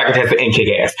there as a fat contestant and kick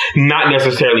ass. Not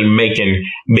necessarily making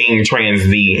being trans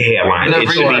the headline. It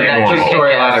should be normal.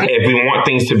 If we want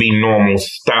things to be normal,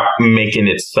 stop making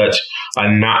it such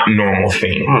a not normal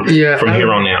thing from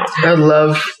here on out. I'd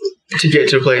love to get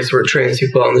to a place where trans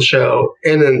people on the show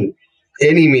and in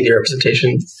any media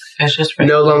representation It's just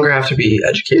no longer have to be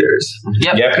educators.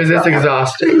 Yep. Because it's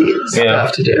exhausting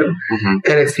stuff to do. And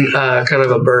it's kind of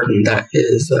a burden that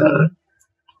is,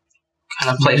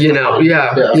 kind of placed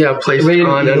placed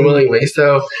on unwillingly.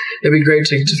 So it'd be great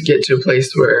to just get to a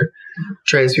place where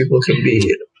trans people can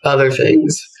be other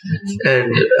things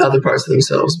and other parts of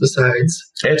themselves besides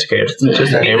educated.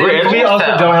 We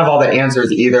also don't have all the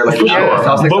answers either. Like,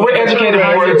 but we're educated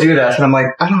how more do you do this? And I'm like,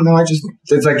 I don't know.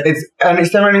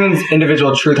 It's everyone's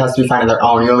individual truth has to be found in their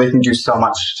own. You only can do so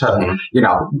much to,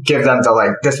 give them the,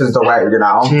 like, this is the way,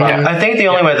 But, I think the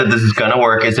only way that this is going to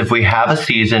work is if we have a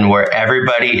season where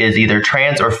everybody is either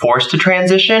trans or forced to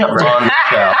transition on the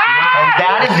show. And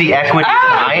that is the equity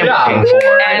that I am looking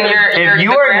for. And if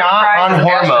you are not on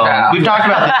hormone, we've talked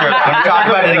about this earlier. We've talked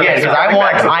about it again because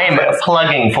I am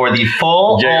plugging for the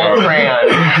full old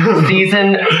trans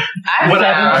season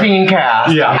 17 cast.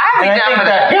 I'd be down for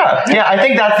that. I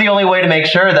think that's the only way to make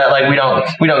sure that we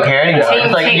don't care anymore.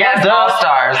 Team TS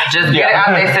All-Stars. Just get it out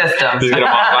of their system. Just get them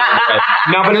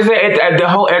No, but the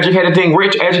whole educated thing, we're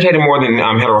educated more than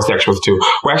heterosexuals too.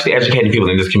 We're actually educating people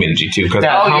in this community too. Because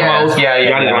homos,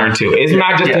 y'all need to learn too. It's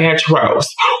not just the heteros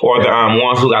or the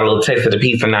ones who got a little taste of the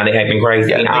pizza and now they acting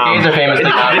crazy. The gays are famously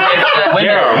not.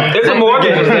 It's more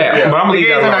than just that. But I'm gonna leave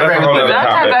that alone.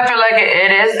 Sometimes I feel like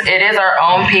it is our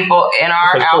own people in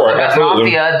our alphabet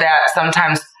mafia that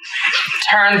sometimes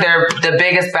turn the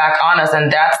biggest back on us,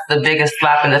 and that's the biggest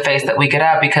slap in the face that we could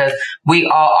have because we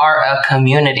all are a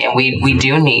community and we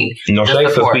do need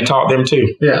support. We taught them too.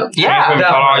 A lot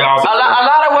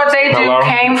of what they do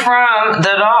came from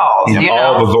the dolls.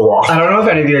 I don't know if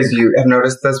any of you have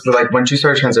noticed this, but like once you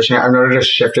started transitioning, I've noticed a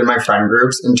shift in my friend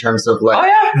groups in terms of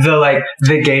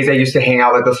the gays I used to hang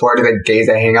out with before to the gays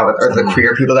I hang out with or the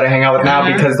queer people that I hang out with now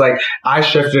because like I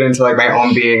shifted into like my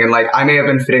own being and like I may have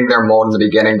been fitting their mold in the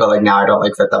beginning, but like now I don't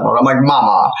like fit that mold. I'm like,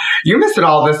 Mama, you missed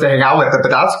all this to hang out with it,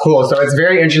 but that's cool. So it's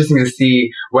very interesting to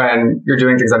see when you're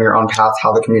doing things on your own path,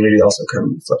 how the community also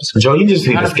can flip. Joe, you just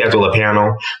need to schedule a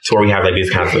panel to where we have like these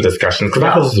kinds of discussions because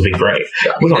I thought this would be great.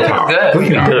 Yeah. We're gonna talk. Good. This is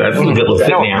good. This is a good little sit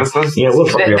down.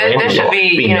 There should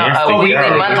be, a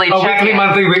weekly, monthly check-in.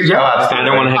 I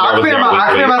don't want to hang out with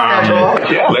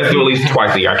you. Let's do at least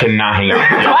twice a year. I cannot hang out.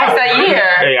 Twice a year?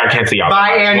 Yeah, I can't see y'all.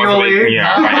 Biannually.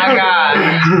 Yeah. Oh my God.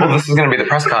 Well, this is going to be the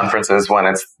press conferences when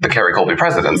it's the Kerry Colby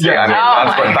presidency. Yeah. I mean,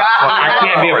 I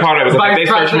can't be a part of it. If they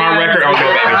search my record, oh no,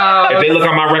 baby. If they look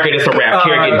on my record, it's a rap.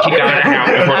 Kerry getting kicked out of the house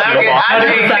before she can walk. I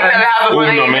didn't think of how before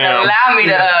they even allow me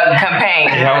to campaign.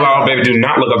 Hello, baby. Do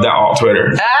not look up that alt Twitter.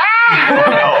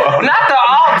 Not the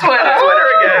alt Twitter. Twitter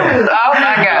again. Oh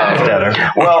my God.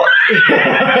 Well,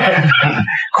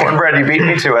 Cornbread, you beat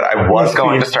me to it. I was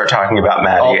going to start talking about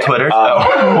Maddie. All Twitter? Not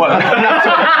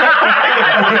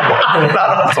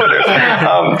all Twitter.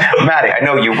 Maddie, I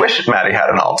know you wish Maddie had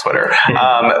an all Twitter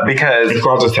because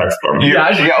I'll just text them.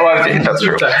 That's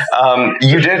true.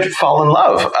 You did fall in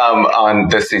love on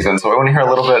this season, so I want to hear a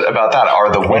little bit about that.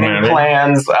 Are the wedding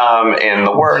plans in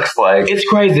the works? Like, it's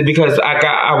crazy because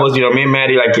I was, me and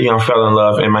Maddie, fell in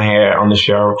love in my head on the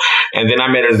show, and then I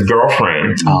met his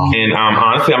girlfriend, and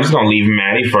honestly, I'm just gonna leave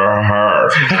Maddie for her.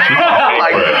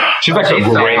 She's like the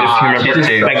greatest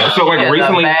human.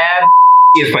 Recently.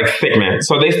 It's like sick, man.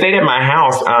 So they stayed at my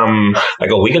house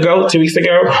like a week ago, 2 weeks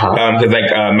ago, because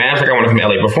Matt's like, I want to come to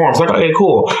LA perform. So I was like, okay,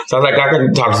 cool. So I was like, I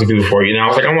can talk to some people for you. I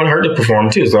was like, I want her to perform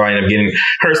too. So I ended up getting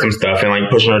her some stuff and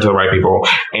like pushing her to the right people.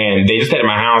 And they just stayed at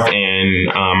my house,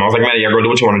 and I was like, Maddie, yeah, girl,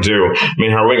 do what you want to do. Me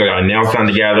and her, we got our nails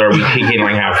done together. We kiki and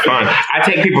like have fun. I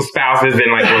take people's spouses in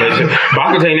like relationships. But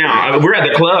I can tell you now, we're at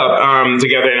the club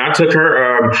together, and I took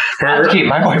her. I keep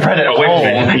my boyfriend at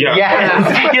home. Yeah.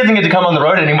 He doesn't get to come on the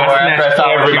road anymore.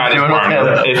 Everybody's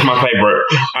partner. It's my favorite.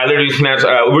 I literally snatched.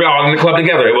 We were all in the club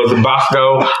together. It was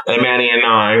Bosco and Manny and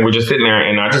I. We're just sitting there,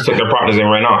 and I just took their partners and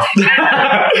ran off.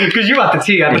 Because you got the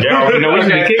tea. We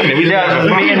should be kicking it.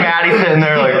 Me and Maddie sitting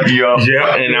there like, yo.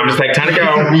 Yeah, and I'm just like, time to go.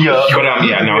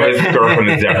 But his girlfriend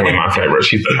is definitely my favorite.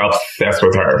 She's obsessed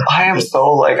with her. I am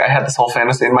so I had this whole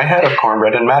fantasy in my head of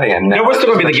Cornbread and Maddie, and we're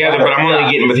still gonna be together, but I'm only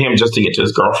getting with him just to get to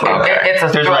his girlfriend. Okay. It's a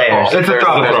layers. It's a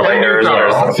layers.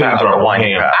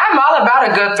 I'm all about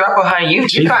a good throuple, honey. You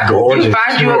find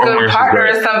you a good partner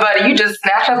or somebody, you just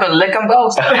snatch up and lick them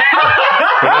both.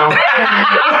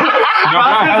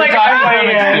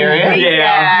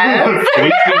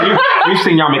 We've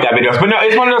seen y'all make that videos, but no,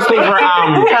 it's one of those things where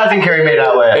who hasn't Kerry made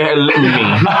out with? Me.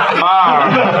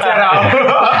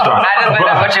 I just been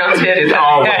up with your titties.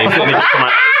 Always.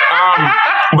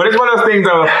 But it's one of those things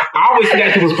though, I always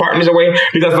snatch people's partners away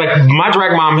because my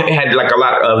drag mom had a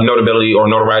lot of notability or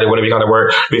notoriety, whatever you call that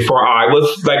word, before I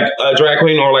was a drag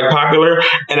queen or popular.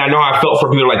 And I know I felt for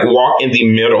people to walk in the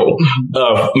middle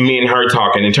of me and her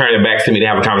talking and turn it back to me to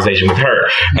have a conversation with her.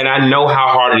 And I know how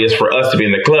hard it is for us to be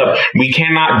in the club. We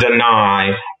cannot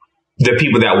deny the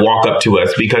people that walk up to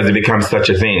us because it becomes such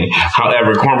a thing.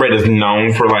 However, Cornbread is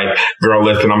known for girl,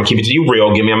 listen, I'm gonna keep it to you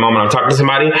real. Give me a moment. I'm talking to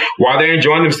somebody while they're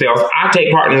enjoying themselves. I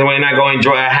take partners away and I go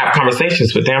I have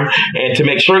conversations with them and to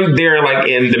make sure they're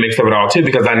in the mix of it all too,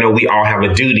 because I know we all have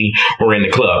a duty. We're in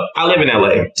the club. I live in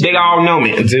LA. They all know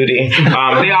me, duty.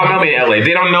 They all know me in LA.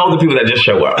 They don't know the people that just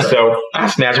show up. So I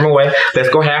snatch them away. Let's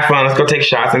go have fun. Let's go take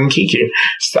shots and kiki.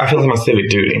 So I feel it's my civic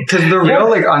duty. Because the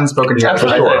real unspoken heroes. For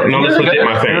sure. No, this legit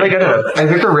my thing. Really good. I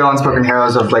think the real unspoken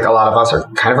heroes of a lot of us are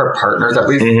kind of our partners, at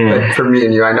least for me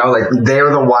and you. I know they're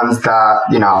the ones that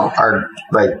are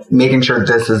making sure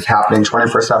this is happening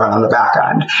 24/7 on the back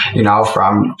end.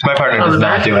 From my partner does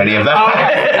not do any of that.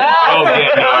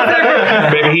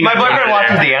 Baby, my boyfriend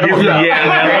watches the animals. And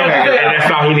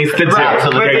that's all he needs to do.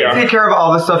 But they take care of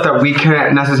all the stuff that we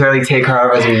can't necessarily take care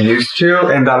of as we used to,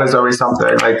 and that is always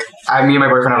something. Me and my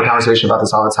boyfriend have a conversation about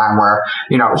this all the time, where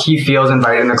he feels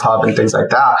invited in the club and things like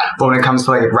that, but when it comes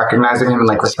to recognizing him and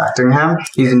respecting him,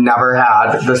 he's never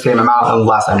had the same amount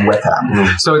unless I'm with him.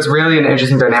 So it's really an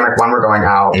interesting dynamic when we're going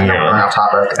out and we're going off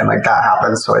topic, and that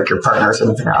happens to your partner or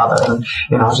significant other, and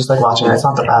just watching it, it's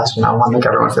not the best. I want to make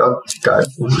everyone feel good.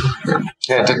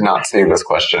 I did not see this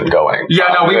question going.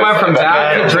 Yeah, no, we went from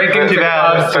that to drinking to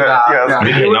clubs to that.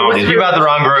 You about the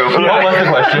wrong group. What was the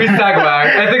question? We segued.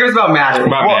 I think it was about Maddie.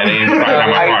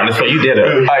 So you did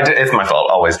it. It's my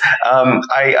fault always.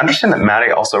 I understand that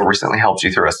Maddie also recently helped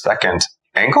you through a second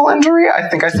ankle injury, I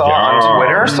think I saw on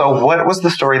Twitter. So what was the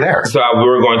story there? So we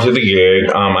were going to the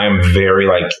gig. I'm very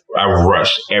I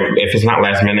rush. If it's not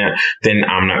last minute, then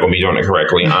I'm not going to be doing it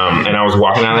correctly. And I was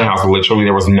walking out of the house. Literally,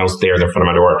 there was no stairs in front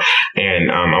of my door.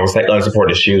 And I was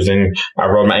unsupported shoes. And I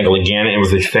rolled my ankle again. And it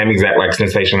was the same exact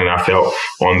sensation that I felt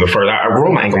on the first. I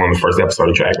rolled my ankle on the first episode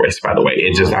of Drag Race, by the way.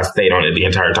 I stayed on it the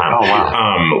entire time. Oh,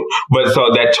 wow. But so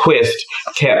that twist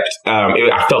kept,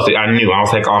 I felt it. I knew. I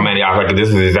was like, oh man, I was like, this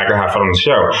is exactly how I felt on the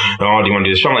show. Oh, do you want to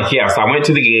do the show? I'm like, yeah. So I went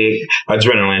to the gig,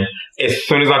 adrenaline. As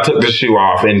soon as I took the shoe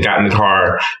off and got in the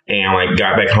car and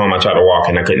got back home, I tried to walk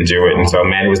and I couldn't do it. And so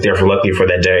Maddie was there luckily for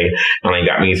that day and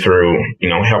got me through,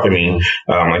 helping me,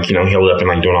 heal up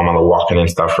and doing all my little walking and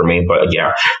stuff for me. But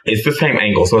yeah, it's the same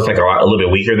ankle. So it's a little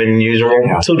bit weaker than usual.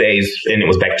 Yeah. 2 days and it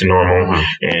was back to normal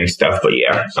and stuff. But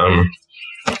yeah,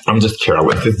 I'm just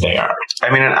careless. It's there.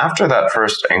 I mean, and after that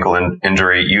first ankle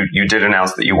injury, you did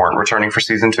announce that you weren't returning for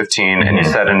season 15, and you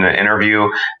said in an interview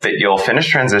that you'll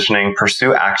finish transitioning,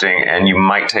 pursue acting, and you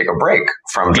might take a break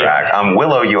from drag.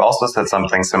 Willow, you also said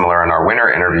something similar in our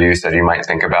winter interview. You said you might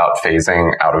think about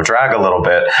phasing out of drag a little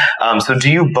bit. So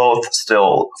do you both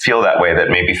still feel that way, that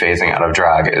maybe phasing out of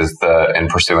drag and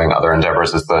pursuing other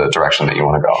endeavors is the direction that you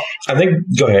want to go? I think,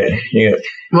 go ahead. Yeah.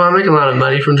 Well, I'm making a lot of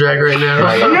money from drag right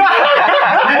now.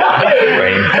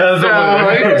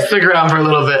 So stick around for a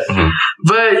little bit.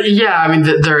 But yeah, I mean,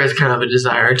 there is kind of a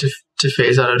desire to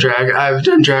phase out of drag. I've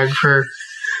done drag for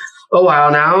a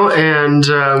while now, and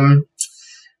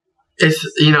it's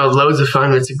loads of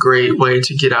fun. It's a great way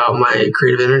to get out my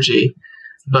creative energy.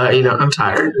 But I'm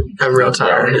tired. I'm real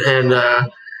tired, and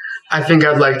I think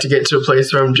I'd like to get to a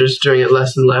place where I'm just doing it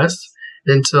less and less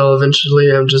until eventually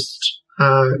I'm just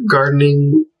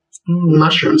gardening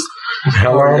mushrooms.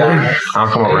 Hello. I'll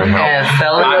come over and help. Yeah,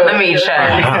 selling the meat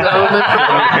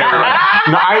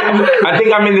No, I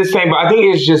think I'm in the same, but I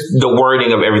think it's just the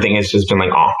wording of everything has just been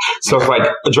off. So it's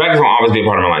drag is going to always be a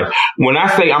part of my life. When I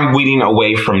say I'm weeding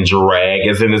away from drag,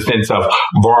 it's in the sense of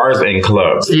bars and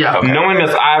clubs. Yeah. Okay. Knowing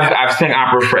this, I've sang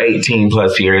opera for 18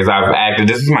 plus years. I've acted.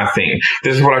 This is my thing.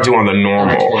 This is what I do on the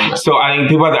normal. So I think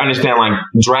people have to understand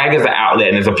drag is an outlet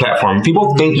and it's a platform.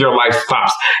 People think your life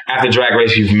stops after Drag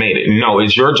Race. You've made it. No,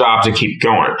 it's your job to keep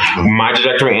going. My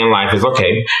trajectory in life is,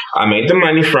 okay, I made the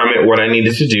money from it, what I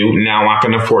needed to do. Now I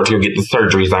can afford to get the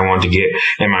surgeries I want to get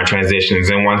in my transitions.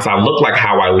 And once I look like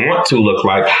how I want to look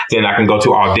like, then I can go to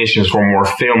auditions for more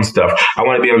film stuff. I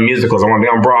want to be on musicals. I want to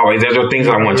be on Broadway. There's are things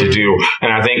I want to do.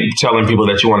 And I think telling people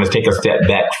that you want to take a step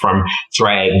back from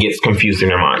drag gets confused in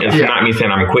their mind. It's not me saying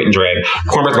I'm quitting drag.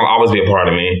 Cornbread's going to always be a part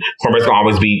of me. Cornbread's going to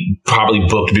always be probably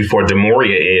booked before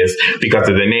Demoria is because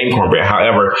of the name Cornbread.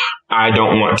 However, I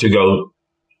don't want to go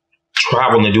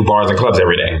travel and do bars and clubs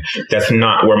every day. That's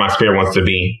not where my spirit wants to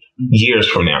be years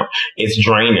from now. It's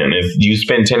draining. If you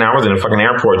spend 10 hours in a fucking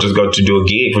airport, just go to do a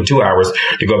gig for 2 hours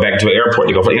to go back to an airport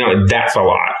to go, that's a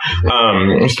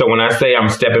lot. So when I say I'm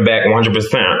stepping back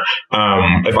 100%,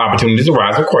 if opportunities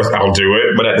arise, of course I'll do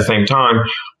it. But at the same time,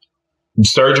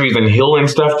 surgeries and healing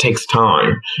stuff takes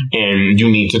time, and you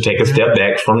need to take a step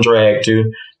back from drag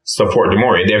to support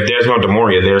Demoria. If there's no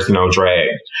Demoria, there's no drag.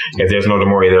 If there's no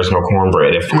Demoria, there's no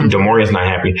Cornbread. If Demoria's not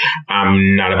happy,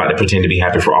 I'm not about to pretend to be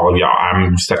happy for all of y'all.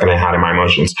 I'm stuck in and hiding my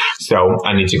emotions. So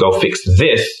I need to go fix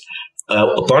this,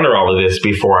 thunder all of this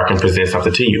before I can present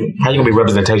something to you. How you gonna be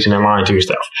representation and lying to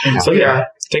yourself? So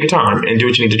take your time and do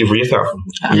what you need to do for yourself.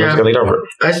 Yeah, get over.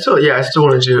 I still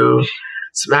want to do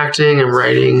some acting. I'm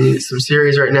writing some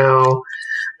series right now,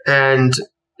 and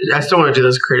I still want to do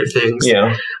those creative things.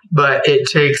 Yeah. But it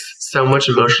takes so much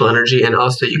emotional energy, and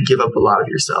also you give up a lot of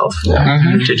yourself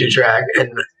to do drag.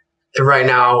 And right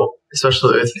now,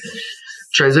 especially with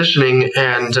transitioning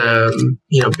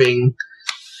and being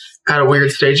at a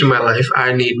weird stage in my life,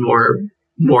 I need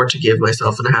more to give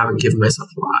myself, and I haven't given myself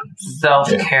a lot.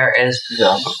 Self-care is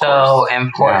so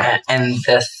important in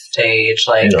this stage.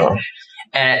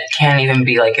 And it can't even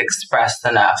be expressed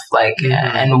enough.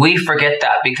 And we forget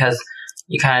that because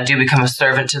you kind of do become a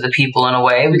servant to the people in a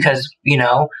way because,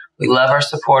 we love our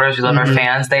supporters. We love our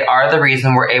fans. They are the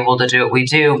reason we're able to do what we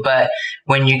do. But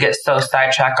when you get so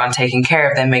sidetracked on taking care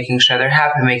of them, making sure they're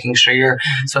happy, making sure you're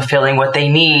fulfilling what they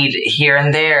need here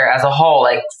and there as a whole,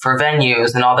 for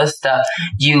venues and all this stuff,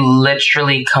 you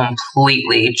literally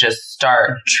completely just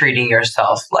start treating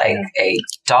yourself like a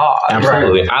dog.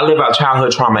 Absolutely. I live out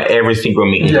childhood trauma every single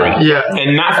meet and greet. Yeah.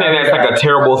 And not saying that's a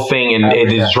terrible thing and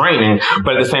it is draining,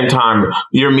 but at the same time,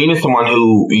 you're meeting someone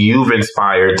who you've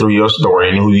inspired through your story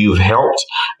and who you've helped.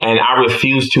 And I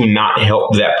refuse to not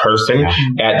help that person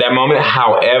at that moment.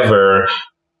 However,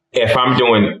 if I'm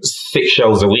doing 6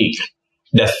 shows a week,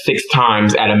 that's 6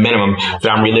 times at a minimum that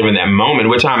I'm reliving that moment,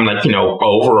 which I'm like,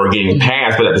 over or getting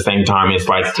past. But at the same time, it's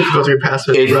like, difficult to get past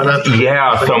it.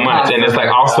 Yeah, so much. And it's like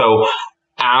also,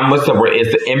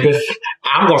 it's the empath.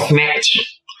 I'm going to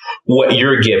snatch what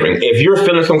you're giving. If you're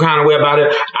feeling some kind of way about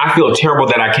it, I feel terrible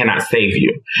that I cannot save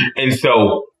you. And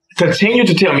so continue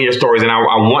to tell me your stories, and I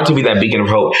want to be that beacon of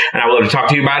hope, and I would love to talk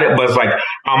to you about it. But it's like,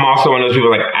 I'm also one of those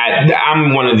people, like,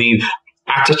 I'm one of these,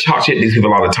 I just talk shit to these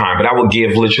people all the time, but I will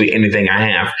give literally anything I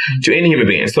have to any human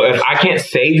being. So if I can't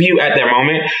save you at that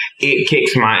moment, it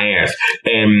kicks my ass.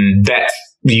 And that's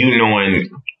you knowing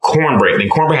cornbread. And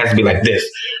cornbread has to be like this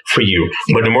for you.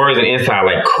 But the more is an inside,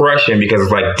 like crushing, because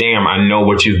it's like, damn, I know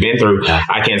what you've been through.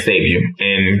 I can't save you.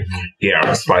 And yeah,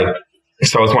 it's like,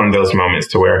 so it's one of those moments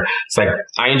to where it's like,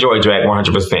 I enjoy drag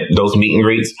 100%. Those meet and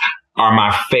greets are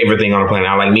my favorite thing on the planet.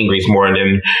 I like meet and greets more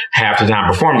than half the time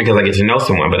perform because I get to know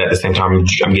someone. But at the same time,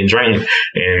 I'm getting drained.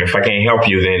 And if I can't help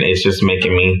you, then it's just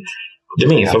making me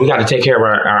demean. So we got to take care of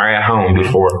our at home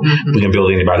before we can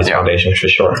build anybody's foundation, for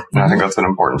sure. And I think that's an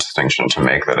important distinction to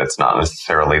make, that it's not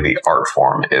necessarily the art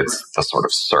form, it's the sort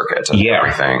of circuit and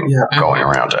everything going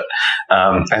around it.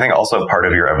 I think also part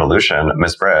of your evolution,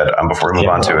 Miss Bread, before we move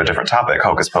on to a different topic,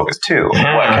 Hocus Pocus 2,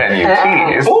 what can you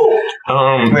tease?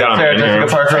 Sarah Jessica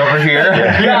Parker over here.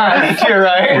 Yeah, to your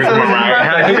right.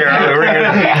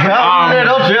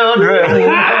 Little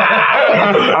children.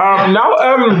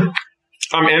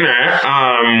 I'm in it.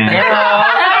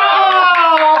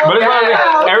 But it's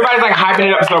like, everybody's like hyping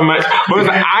it up so much. But it's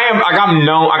like, I got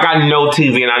no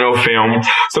TV and I know film.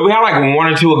 So we have like 1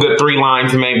 or 2 a good 3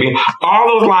 lines maybe.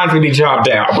 All those lines can be chopped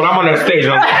out. But I'm on that stage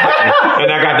and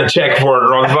I got the check for it,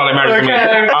 girl. That's all that matters to me.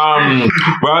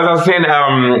 But as I was saying,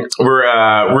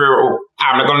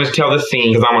 I'm not going to tell the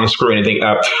scene because I don't want to screw anything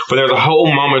up. But there's a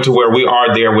whole moment to where we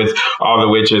are there with all the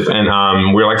witches, and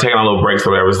we're like taking a little breaks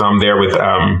or whatever. So I'm there with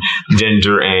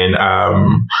Ginger and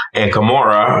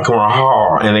Kimora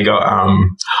Hall, and they go,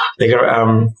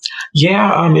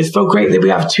 it's so great that we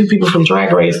have 2 people from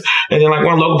Drag Race, and then like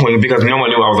 1 local queen, because no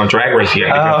one knew I was on Drag Race yet.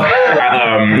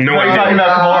 No one talking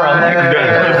about Kimora.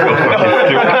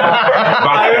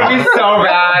 I would be so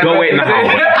bad. Go wait in the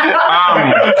hallway.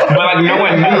 But like no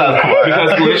one knew, because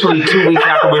literally 2 weeks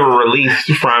after we were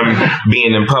released from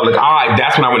being in public,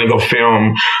 that's when I went to go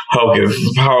film Hocus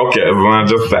Pocus. And I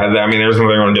just said that. I mean, there's nothing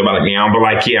they're going to do about it now, but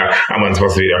like, yeah, I wasn't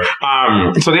supposed to be there.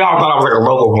 So they all thought I was like a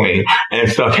local queen.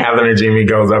 And so Catherine and Jimmy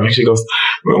goes up and she goes,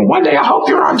 well, one day I hope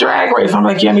you're on Drag Race. I'm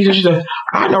like, yeah, me too. She said,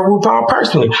 I know RuPaul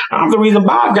personally. I'm the reason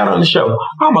Bob got on the show.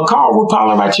 I'm going to call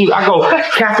RuPaul about you. I go,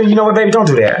 Catherine, you know what, baby? Don't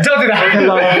do that. Don't do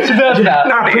that. She does that.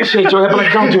 No, I appreciate your help, but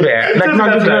like, don't do that. Like, no,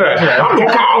 you good. I'm going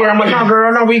to call her. I'm like, no,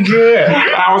 girl, no, we good.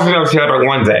 I was going to tell her like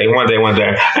one day. And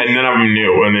none of them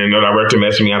knew. And then the director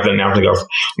messaged me after and goes,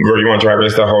 girl, you want to Drag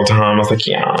Race the whole time? I was like,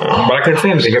 yeah. But I couldn't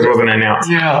say anything because it wasn't announced.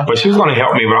 Yeah. But she was going to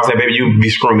help me. But I was like, baby, you'd be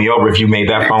screwing me over if you made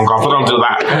that phone call. So don't do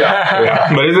that.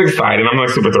 Yeah. But it's exciting. I'm like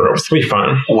super thrilled. It's going to be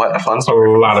fun. What a fun story.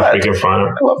 A lot of freaking fun.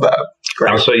 I love that.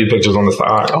 Great. I'll show you pictures on the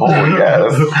side. Oh,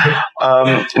 yes.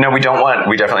 No, we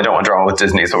definitely don't want drama with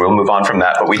Disney, so we'll move on from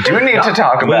that. But we do need to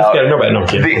talk about...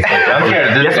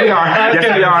 Yes, we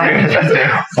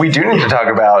are. We do need to talk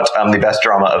about the best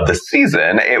drama of the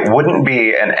season. It wouldn't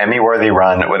be an Emmy-worthy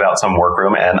run without some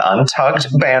workroom and untucked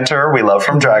banter we love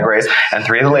from Drag Race, and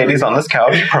 3 of the ladies on this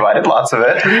couch provided lots of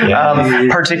it.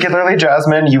 Particularly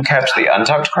Jasmine, you kept the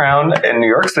untucked crown in New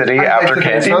York City after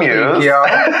Candy Muse.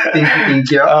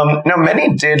 Thank you. Now,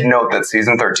 many did note that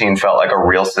season 13 felt like a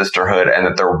real sisterhood, and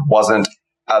that there wasn't,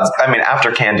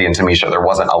 after Candy and Tamisha, there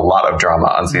wasn't a lot of drama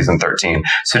on season 13.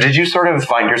 So did you sort of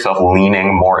find yourself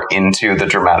leaning more into the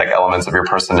dramatic elements of your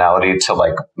personality to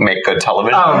like make good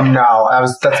television? Oh no,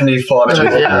 that's me full of it.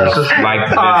 Like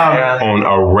this on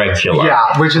a regular.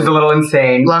 Yeah, which is a little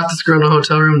insane. Lock this girl in a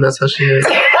hotel room, that's how she is.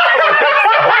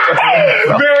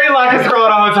 Very lock this girl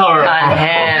in a hotel room.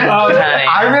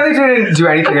 I really didn't do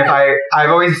anything. I've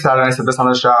always said, and I said this on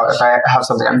the show, if I have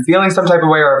something I'm feeling some type of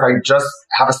way, or if I just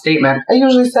have a statement, I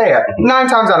usually say it. 9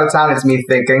 times out of 10, it's me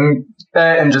thinking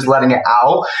it and just letting it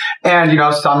out. And,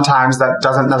 sometimes that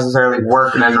doesn't necessarily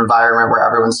work in an environment where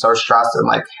everyone's so stressed, and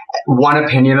like one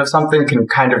opinion of something can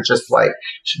kind of just like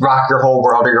rock your whole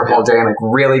world or your whole day and like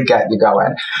really get you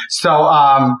going. So,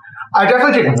 I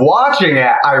definitely think watching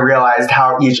it, I realized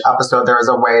how each episode there was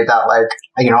a way that like,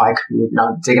 I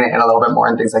could, digging it in a little bit more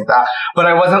and things like that. But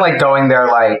I wasn't like going there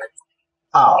like,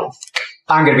 oh,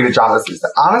 I'm going to be the drama of the season.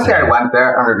 Honestly, I went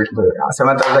there, I'm going to be completely honest. I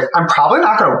went there, I was like, I'm probably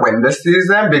not going to win this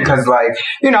season because like,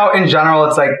 in general,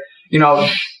 it's like,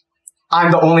 I'm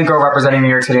the only girl representing New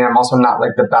York City, and I'm also not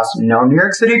like the best known New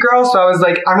York City girl. So I was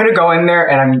like, I'm going to go in there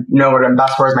and I know what I'm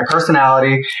best for is my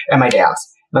personality and my dance.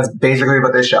 That's basically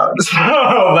what they showed. So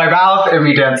my mouth and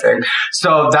me dancing.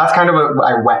 So that's kind of what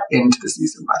I went into the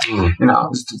season with. You know,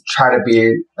 just to try to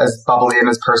be as bubbly and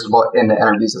as personable in the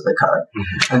interviews as I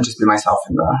could, and just be myself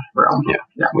in the room.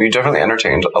 Yeah. Well, you definitely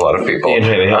entertained a lot of people. I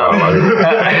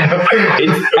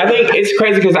think it's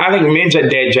crazy because I think me and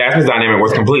Jasmine's dynamic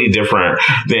was completely different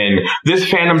than this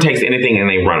fandom takes anything and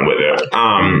they run with it.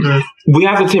 We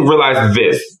have to realize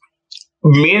this.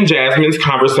 Me and Jasmine's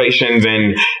conversations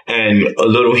and a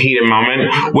little heated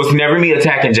moment was never me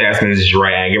attacking Jasmine's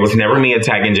drag. It was never me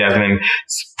attacking Jasmine's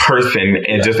person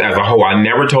and just as a whole. I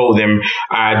never told them.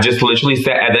 I just literally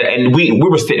sat at the, and we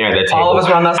were sitting at that table. All of us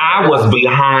were on that I was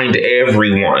behind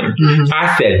everyone.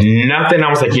 I said nothing. I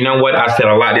was like, you know what? I said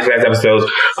a lot these last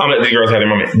episodes. I'm gonna let the girls have their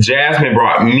moment. Jasmine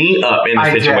brought me up in the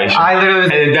situation. I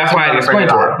literally, and that's why I explained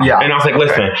to her. Yeah. And I was like,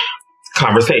 listen.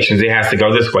 Conversations, it has to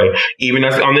go this way. Even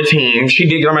us on the team, she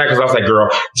did get on my because I was like, girl,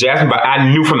 Jasmine, but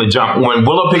I knew from the jump when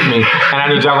Willow picked me, and I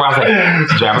knew Jasmine, I was like,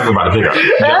 Jasmine's about to pick up.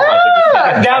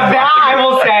 Now that I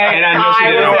will say, and I know she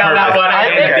did it on purpose.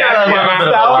 I think that's a little bit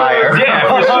of a liar.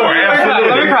 Yeah, for sure, absolutely.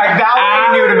 Let me correct. That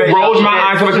was new to me. Rolled my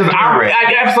eyes because I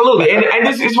absolutely, and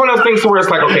this is one of those things where it's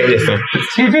like, okay, listen,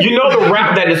 you know the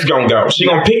route that it's gonna go. She's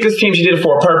gonna pick this team. She did it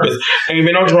for a purpose. Ain't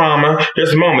been no drama.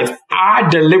 There's moments. I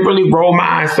deliberately rolled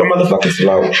my eyes so motherfucking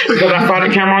slow because I saw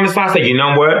the camera on the side. I said, you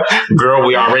know what, girl,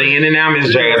 we already in it now,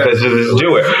 Miss Jazz. Let's just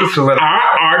do it. Our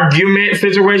argument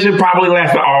situation probably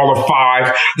lasted all of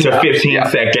 5 to 15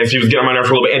 seconds. She was getting on my nerves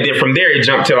for a little bit, and then from there it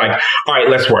jumped to like, all right,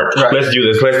 let's work. Let's do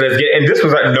this. Let's get. And this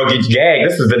was like no get gag.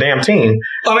 This is the damn team.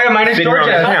 Oh my god, mine is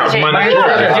Georgia.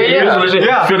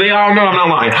 So they all know I'm not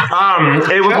lying.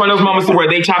 It was one of those moments where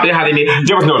they chopped it how they need.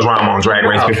 There was no drama on Drag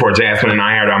Race before Jasmine and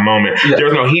I had our moment. There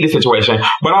was no heated situation.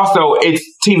 But also, it's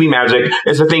TV magic.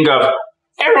 It's a thing of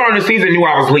everyone on the season knew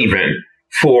I was leaving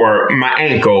for my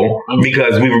ankle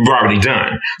because we were already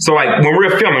done. So like when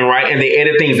we're filming, right, and they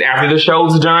edit things after the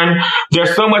show's done,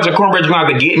 there's so much of Cornbread you're going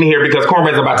to have to get in here because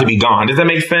Cornbread's about to be gone. Does that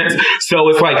make sense? So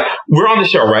it's like we're on the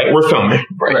show, right? We're filming.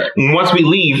 Right. And once we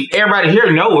leave, everybody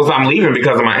here knows I'm leaving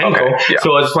because of my ankle. Okay. Yeah.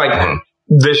 So it's like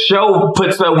the show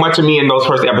put so much of me in those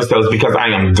first episodes because I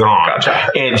am gone. Gotcha.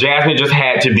 And Jasmine just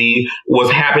happened to be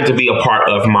a part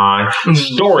of my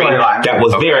story that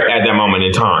was there at that moment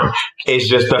in time. It's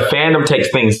just the fandom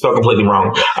takes things so completely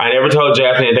wrong. I never told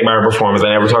Jasmine anything about her performance.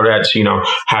 I never told her that, you know,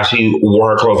 how she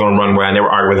wore her clothes on the runway. I never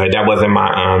argued with her. That wasn't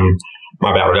my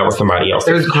battle. That was somebody else.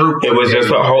 It was just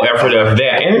a whole effort of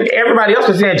that. And everybody else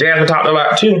was saying Jasmine talked a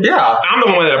lot too. Yeah. I'm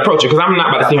the one that approached it because I'm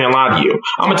not about to sit here and lie to you.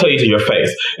 I'm going to tell you to your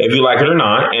face if you like it or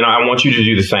not. And I want you to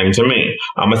do the same to me.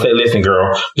 I'm going to say, listen,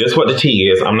 girl, this is what the tea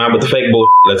is. I'm not with the fake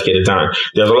bullshit. Let's get it done.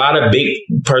 There's a lot of big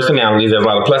personalities. There's a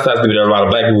lot of plus size people. There's a lot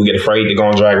of black people who get afraid to go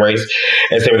on Drag Race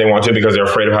and say what they want to because they're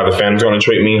afraid of how the fandom's going to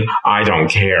treat me. I don't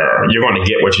care. You're going to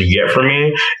get what you get from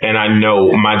me. And I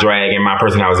know my drag and my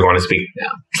personality is going to speak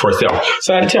for itself.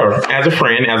 So I had to tell her, as a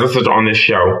friend, as a sister on this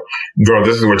show, girl,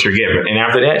 this is what you're giving. And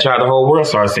after that, child, the whole world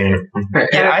started seeing it.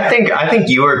 And I think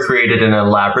you were created in a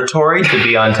laboratory to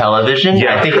be on television.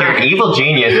 Yeah. I think you're an evil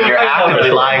genius and you're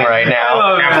actively lying right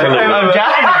now. Absolutely.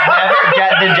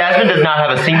 Jasmine does not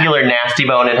have a singular nasty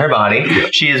bone in her body.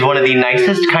 She is one of the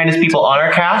nicest, kindest people on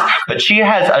our cast, but she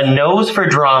has a nose for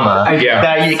drama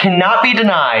that cannot be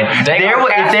denied.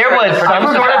 If there was some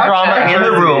sort of drama in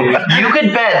the room, you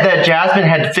could bet that Jasmine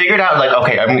had figured out, like,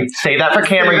 okay, I'm going to say that for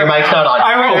camera, your mic's not on.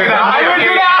 I would do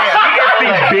that.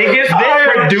 She is the biggest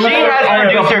producer on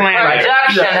the planet.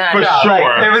 For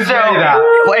sure. It was that.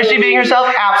 Is she being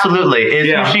herself? Absolutely.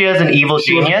 Is she is an evil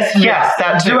genius? Yes,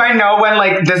 that too. Do I know when,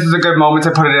 like, this is a good moment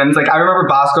to put it in? It's like, I remember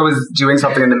Bosco was doing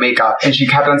something in the makeup, and she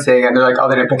kept on saying it, and they're like, oh,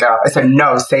 they didn't pick it up. I said,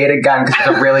 no, say it again, because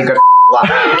it's a really good line.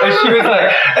 And she was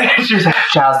like,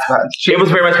 Jasmine. It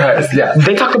was very much,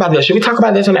 they talked about this. Should we talk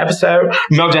about this on the episode?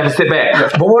 No, Jasmine, sit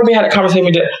back. But what if we had a conversation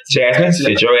with Jasmine?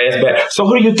 Sit your ass back. So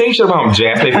who do you think should have gone?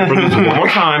 Jasmine, if you produce it one more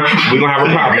time, we're going to have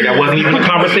a problem. That wasn't even a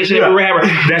conversation that we were having.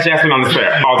 That's Jasmine on the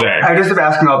spot all day. I just am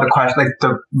asking all the questions, like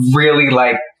the really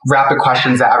rapid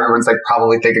questions that everyone's like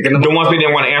probably thinking. The ones we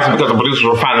didn't want to answer because the producers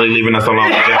were finally leaving us alone.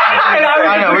 I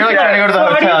know. We were like trying to go to the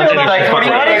hotel. And like,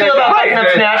 how do you feel about picking up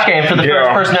Snatch Game for the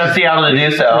first person out of Seattle to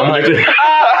do so? I'm like,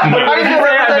 how do you feel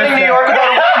representing New York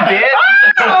without a bitch?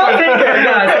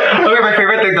 Okay, my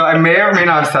favorite thing though, I may or may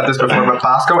not have said this before, but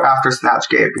Bosco after Snatch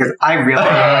Game, because I really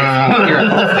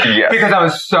because I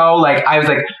was so I was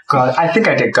like, God, I think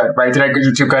I did good, right? Did I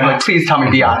do too good? Like, please tell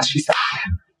me, be honest. She said,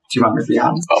 do you want me to be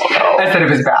honest? Oh, no. I said it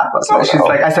was bad, wasn't it? She's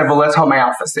like, I said, well, let's hope my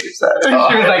outfit saves it. She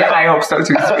was like, I hope so too,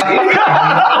 sweetie.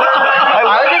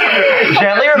 I would just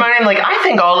gently remind him, like, I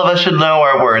think all of us should know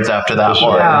our words after that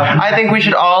one. Yeah. I think we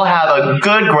should all have a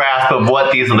good grasp of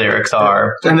what these lyrics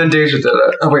are. And then Deja did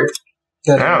it. Oh, wait.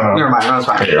 Never mind, that was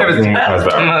fine. It was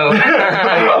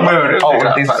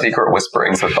these secret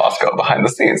whisperings of Bosco behind the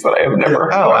scenes that I have never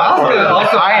heard.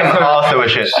 I am also a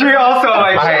shit. She also,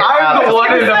 like, I'm the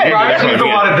one in the front, she's the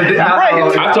one at the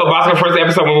I told Bosco first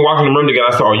episode when we walked in the room together,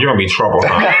 I said, oh, you're going to be trouble,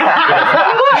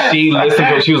 huh? She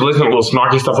was listening to little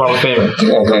snarky stuff I was saying.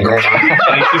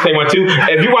 And she said one too.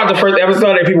 If you watch the first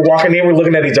episode and people walking in, we're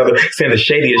looking at each other saying the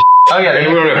shadiest Oh, yeah.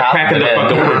 and we were cracking the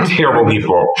fuck up. We were terrible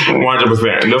people.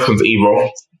 100%. And this one's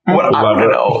evil. What I want to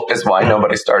know is why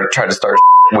nobody tried to start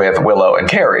with Willow and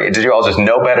Carrie. Did you all just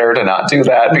know better to not do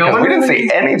that? Because we didn't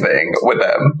see anything with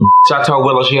them. I told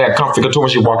Willow she had comfy couture when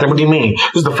she walked in. What do you mean?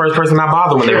 This is the first person I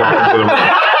bothered when they walked into the room.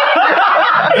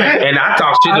 And I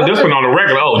talk shit to this one on the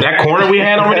regular. Oh, that corner we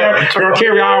had over there, girl,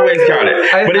 Carrie always got it.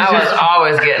 But it's I was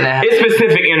always getting it. It's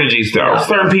specific energies, though. Yeah.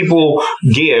 Certain people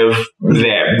give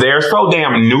that they're so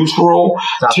damn neutral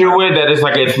to it that it's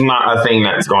like it's not a thing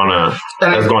that's gonna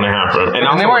happen. And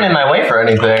they weren't in my way for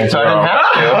anything, so I didn't have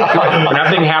to. And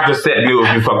I think half the set knew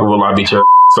if you fuck with Willow, I'd beat your.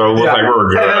 So it was like we were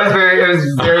good. And it was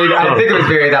very. I think it was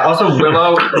very that. Also,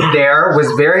 Willow there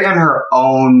was very in her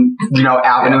own,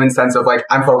 avenue and sense of like,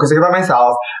 I'm focusing about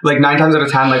myself. Like 9 times out of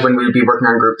 10, like when we would be working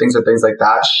on group things or things like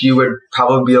that, she would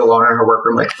probably be alone in her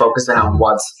workroom, like focusing on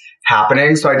what's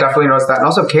happening. So I definitely noticed that. And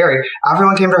also Carrie,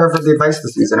 everyone came to her for the advice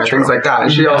this season or things like that.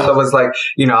 And she also was like,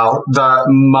 the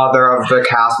mother of the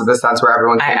cast in the sense where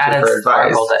everyone came to her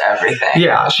advice. To everything.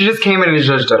 Yeah, she just came in and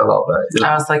just did a little bit.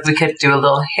 I was like, we could do a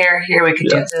little hair here, we could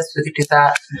do this, we could do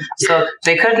that. So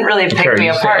they couldn't really pick me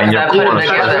apart because I put them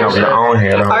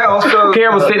together. I also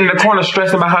Carrie was sitting in the corner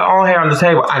stressing about her own hair on the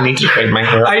table. I need to straighten my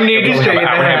hair. I need to straighten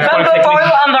my hair. But before we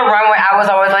were on the runway, I was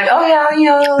always like, oh yeah,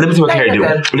 let me see what Carrie do.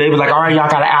 They was like, all right, y'all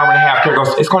got an hour and a half. Carrie goes,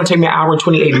 it's going to take me an hour and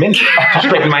 28 minutes to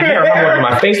straighten my hair. I'm working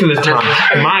my face in this time.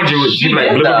 Mind you, she'd be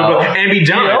like, blah, blah, blah, and be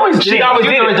done. She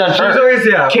always did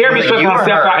it. Carrie be stressing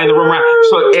herself out in the room.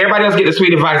 So everybody else get the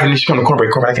sweet advice, and then she come to Corbett,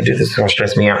 I can do this. It's going to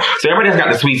stress me out. So everybody else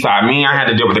got the sweet side. Me, I had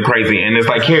to deal with the crazy. And it's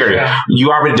like, Carrie, you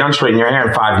already done straightening your hair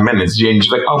in 5 minutes. And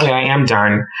she's like, okay, I am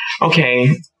done.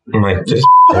 Okay. I'm like, just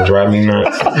drive me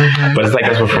nuts. But it's like,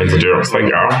 that's what friends do. It's like,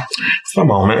 y'all, it's a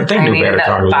moment. They knew better.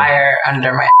 I need that fire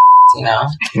under my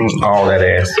all that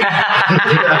ass.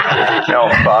 Now,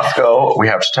 Bosco, we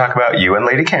have to talk about you and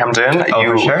Lady Camden.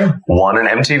 You won an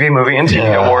MTV Movie and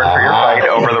TV Award for your fight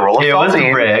over the role of Saltine. It was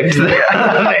rigged.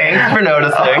 Thanks for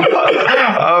noticing.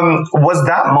 Was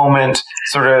that moment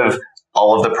sort of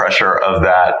all of the pressure of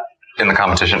that in the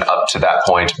competition up to that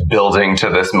point building to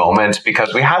this moment?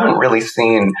 Because we hadn't really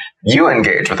seen you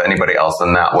engage with anybody else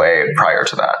in that way prior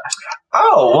to that.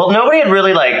 Oh, well, nobody had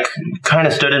really, kind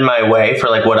of stood in my way for,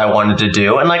 what I wanted to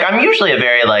do. And, I'm usually a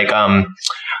very,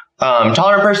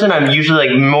 tolerant person. I'm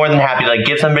usually, more than happy to,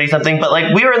 give somebody something. But,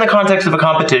 we were in the context of a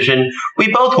competition. We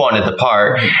both wanted the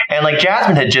part. And,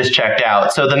 Jasmine had just checked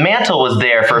out. So the mantle was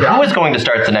there for who was going to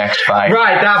start the next fight.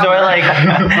 Right. So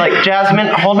I, Jasmine,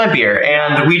 hold my beer.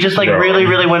 And we just, really,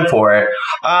 really went for it.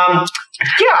 I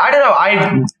don't know.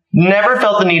 I never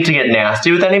felt the need to get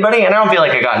nasty with anybody, and I don't feel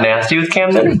like I got nasty with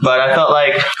Camden, but I felt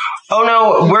like, oh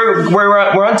no,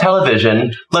 we're on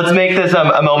television. Let's make this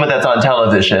a moment that's on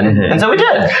television. Mm-hmm. And so we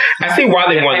did. I see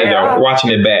why they wanted it though,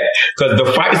 watching it back. Because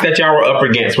the fights that y'all were up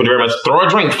against were very much throw a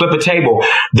drink, flip a table.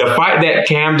 The fight that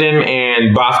Camden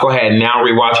and Bosco had now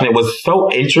rewatching it was so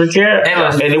intricate. It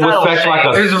was such like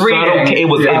a subtle, it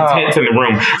was intense in the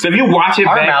room. So if you watch it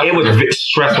back, it was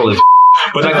stressful as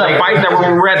but the fights that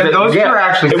were read, those two are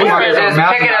actually picking up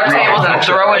tables and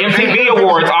throwing MTV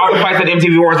Awards. All the fights at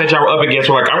MTV Awards that y'all were up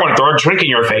against were like, I want to throw a drink in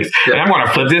your face, and I'm going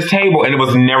to flip this table, and it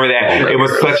was never that. It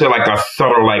was such a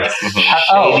subtle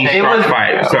shady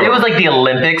fight. So, it was like the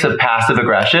Olympics of passive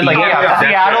aggression. You have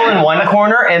Seattle in one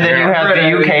corner, and then you have the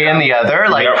UK in the other.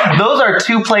 Those are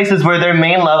two places where their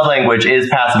main love language is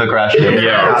passive aggression.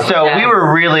 Yeah. So we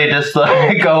were really just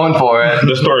going for it.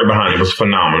 The story behind it was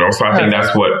phenomenal. So I think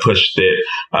that's what pushed it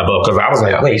above, because I was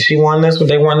like, wait, she won this one,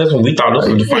 they won this one. We thought this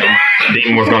was the fight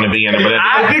Demon was going to be in it, but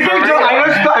I think they do.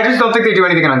 I just don't think they do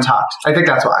anything in Untucked. I think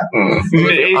that's why.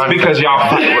 It's because y'all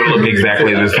fight would look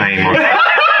exactly the same.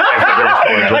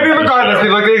 I mean, regardless, we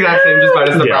look the exact same, just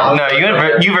minus the brows. No,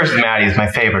 you versus Maddie is my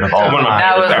favorite of all time.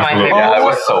 That was my favorite. Yeah, that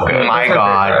was so good. My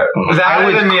God. I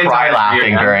would cry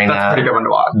laughing during that. That's a pretty good one to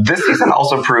watch. This season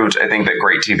also proved, I think, that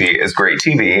great TV is great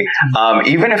TV.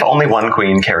 Even if only one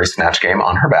queen carries Snatch Game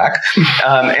on her back.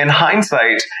 In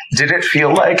hindsight, did it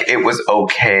feel like it was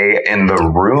okay in the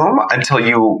room until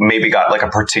you maybe got like a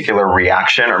particular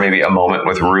reaction or maybe a moment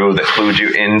with Rue that clued you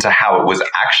into how it was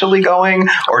actually going?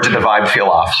 Or did the vibe feel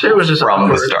off It was just from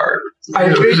awkward. the start?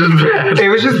 It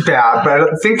was just bad, but I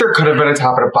think there could have been a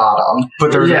top and a bottom.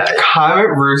 But there was a comment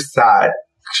Rue said.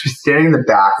 She was standing in the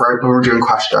back right when we were doing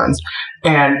questions.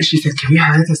 And she said, can we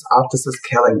hurry this up? This is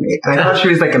killing me. And I thought she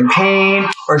was like in pain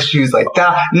or she was like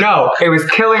that. No, it was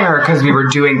killing her because we were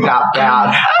doing that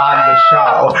bad on the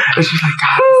show. And she's like,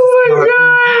 God, this is killing me.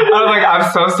 I was like,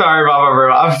 I'm so sorry, Mama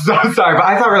Rue. I'm so sorry. But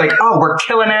I thought we're like, oh, we're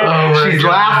killing it. She's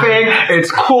laughing.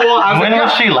 It's cool. When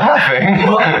was she laughing?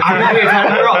 Well, remember,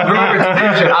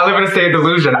 delusion. I live in a state of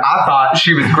delusion. I thought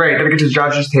she was great. Then we get to the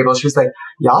judges' table. She was like,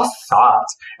 y'all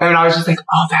sucked. And I was just like,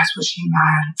 oh, that's what she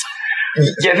meant.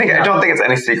 Yeah, I don't think it's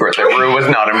any secret that Rue was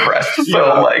not impressed.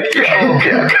 So,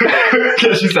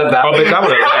 She said that. Oh, bitch, I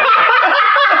would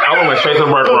have went straight to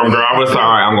the workroom, girl. I was like,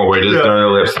 all right, I'm going to wear this dirty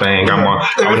lip stain.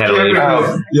 I would have leave.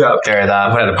 Fair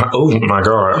that. Oh, my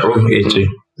God. Oh, itchy.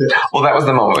 Well, that was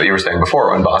the moment that you were saying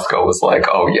before when Bosco was like,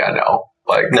 oh, yeah, no.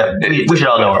 Like, no, we should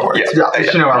all know our words. Yeah, we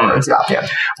should know our words. Yeah.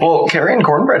 Well, Carrie and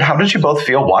Cornbread, how did you both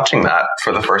feel watching that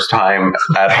for the first time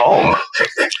at home?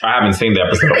 I haven't seen the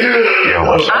episode.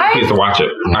 Yeah, Please to watch it.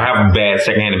 I have bad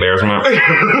secondhand embarrassment.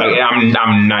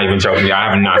 I'm not even joking.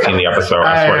 I have not seen the episode.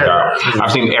 I swear to God.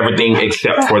 I've seen everything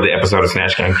except for the episode of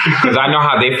Snatch Game because I know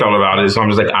how they felt about it. So I'm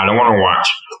just like, I don't want to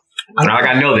watch.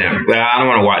 I know them. I don't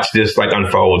want to watch this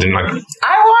unfold and I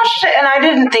watched it and I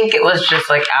didn't think it was just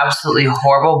absolutely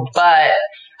horrible, but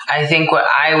I think what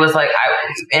I was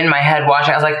in my head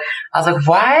watching, I was like,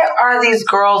 why are these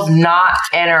girls not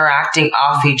interacting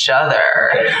off each other?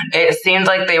 It seemed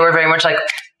like they were very much like,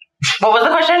 what was the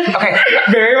question? Okay,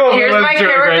 here's my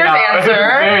character's answer,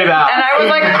 and I was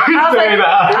like, okay,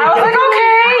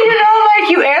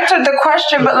 you answered the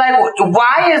question, but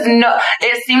why is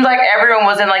it seemed like everyone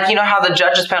was in how the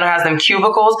judges panel has them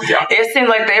cubicles. Yeah. It seemed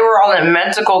like they were all in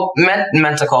mental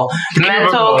cubicles.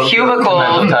 Mental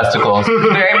testicles.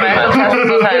 Very mental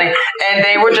testicles, honey. And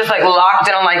they were just locked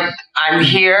in on I'm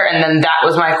here, and then that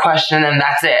was my question, and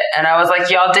that's it. And I was like,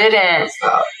 y'all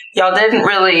didn't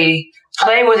really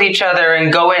play with each other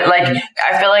and go in. I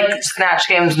feel like Snatch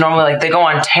Games normally they go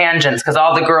on tangents because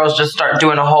all the girls just start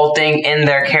doing a whole thing in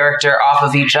their character off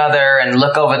of each other and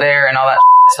look over there and all that.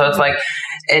 So it's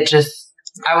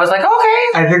I was like, okay.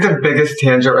 I think the biggest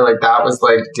tangent or that was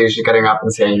Deja getting up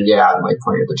and saying yeah and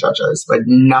pointing at the judges.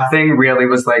 Nothing really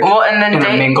was and then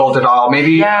mingled at all.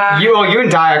 Maybe you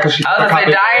and Daya because she. I was gonna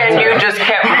say Daya and you just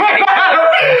kept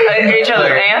each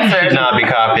other's answers. Should not be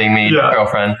copying me,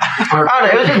 girlfriend. I don't know.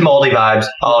 It was just moldy vibes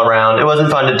all around. It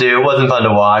wasn't fun to do. It wasn't fun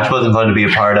to watch. It wasn't fun to be a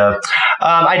part of.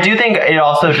 I do think it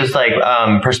also just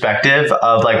perspective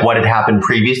of what had happened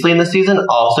previously in the season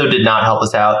also did not help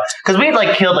us out because we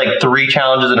had killed 3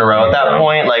 challenges in a row at that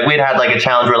point. We'd had a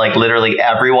challenge where literally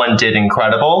everyone did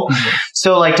incredible.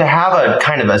 So to have a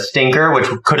kind of a stinker, which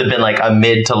could have been a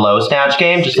mid to low Snatch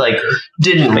Game, just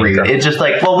didn't read. It's just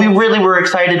we really were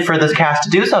excited for this cast to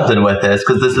do something with this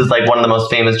because this is one of the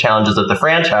most famous challenges of the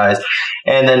franchise.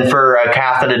 And then for a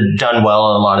cast that had done well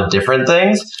on a lot of different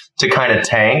things to kind of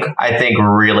tank, I think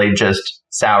really just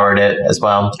soured it as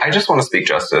well. I just want to speak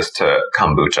justice to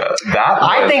Kombucha.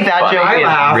 I think that joke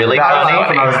is really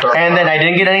funny. And then I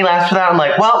didn't get any laughs for that. I'm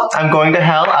like, well, I'm going to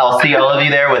hell. I'll see all of you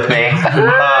there with me.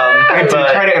 I did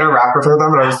try to interact with her though,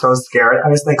 but I was so scared. I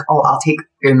was like, oh, I'll take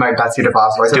in my Betsy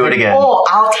DeVos voice. Do it again. Oh,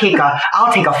 I'll take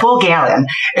a full gallon,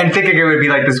 and thinking it would be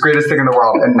this greatest thing in the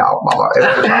world. And no, Mama, it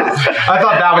was I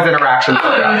thought that was interaction.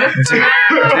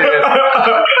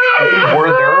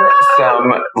 Were there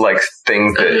some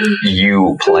things that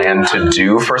you planned to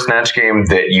do for Snatch Game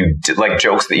that you did,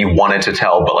 jokes that you wanted to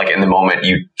tell, but in the moment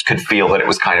you could feel that it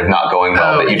was kind of not going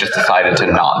well, that you just decided to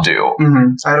not do?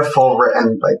 Mm-hmm. I had a full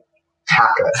written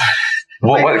packet.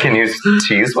 What can you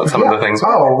tease what some of the things were?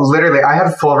 Oh, literally, I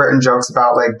had full written jokes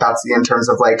about Betsy in terms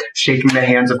of shaking the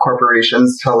hands of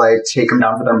corporations to take them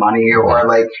down for their money or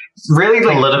really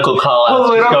political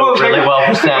call-outs go really well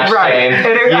for Snatch Game.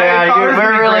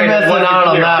 We're really missing out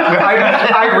on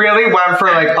that. I really went for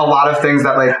a lot of things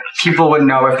that people would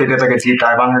know if they did a deep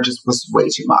dive on her. Just was way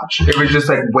too much. It was just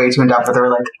way too in depth. But they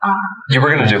were You were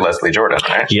going to do Leslie Jordan,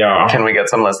 right? Yeah. Can we get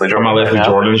some Leslie Jordan? I'm a Leslie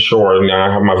Jordan, sure.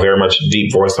 I have my very much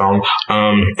deep voice on.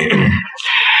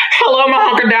 hello, my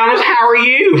Hunker Downers, how are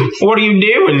you? What are you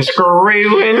doing?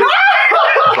 Screwing?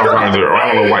 So I'm a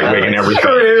little white wig and everything.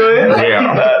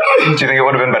 Yeah. Do you think it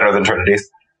would have been better than Trinity's?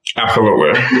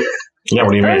 Absolutely. Yeah,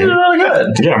 what do you mean? This is really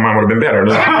good. Yeah, mine would have been better.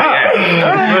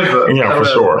 Yeah, for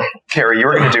sure. Carrie, you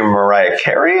were going to do Mariah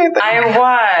Carey? I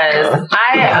was.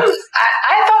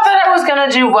 I thought that I was gonna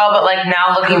do well, but like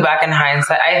now looking back in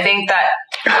hindsight, I think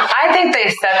they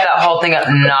set that whole thing up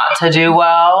not to do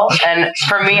well. And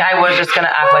for me, I was just gonna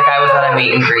act like I was at a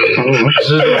meet and greet. She was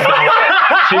just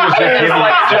giving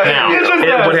like just now.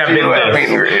 It would have been this.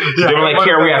 They were like,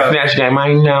 Carrie, we got Snatch Game.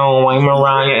 I know, I'm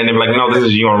Mariah. And they were like, no, this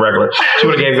is you on regular. She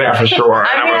would have gave that for sure.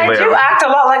 I mean, I do act a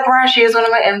lot like Mariah. She is one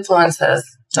of my influences.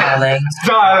 Darling.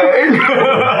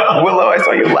 Willow, I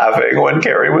saw you laughing when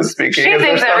Carrie was speaking. She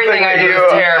thinks everything I do is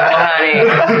terrible, honey.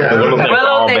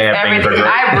 Willow thinks everything.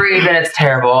 I breathe and it's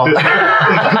terrible.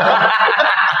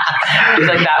 She's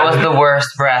like, that was the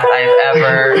worst breath I've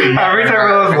ever. Every time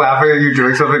Willow's laughing at you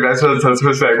doing something nice, so it's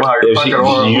saying, wow, you're fucking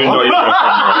horrible. You know you're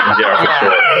yeah, for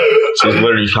sure. She's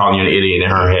literally calling you an idiot in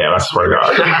her head, I swear to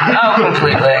God. Oh,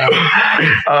 completely.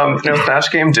 Now,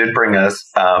 Snatch Game did bring us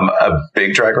a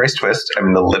big Drag Race twist. I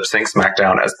mean, the lip sync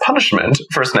SmackDown as punishment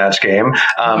for Snatch Game.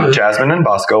 Jasmine and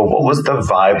Bosco, what was the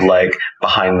vibe like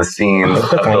behind the scenes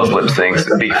of those lip syncs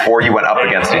before you went up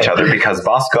against each other? Because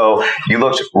Bosco, you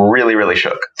looked really, really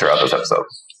shook throughout those episodes.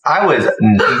 I was,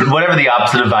 whatever the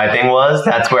opposite of vibing was,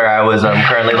 that's where I was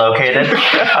currently located.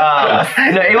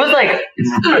 No, it was like,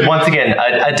 once again,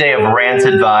 a day of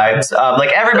rancid vibes.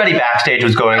 Like everybody backstage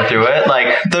was going through it.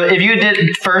 Like if you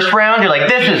did first round, you're like,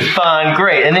 this is fun,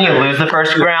 great. And then you lose the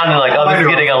first round and you're like, oh, this is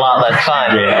getting a lot less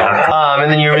fun. Yeah.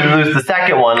 And then you lose the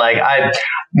second one. Like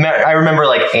I remember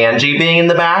like Angie being in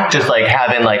the back, just like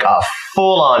having like a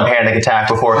full on panic attack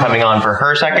before coming on for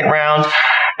her second round.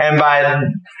 And by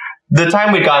the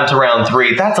time we'd gotten to round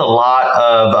 3, that's a lot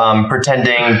of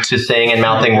pretending to sing and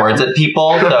mouthing words at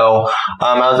people. So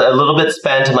I was a little bit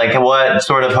spent. I'm like, what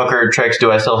sort of hooker tricks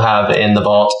do I still have in the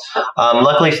vault?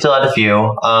 Luckily, still had a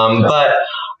few. But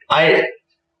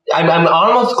I'm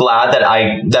almost glad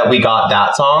that we got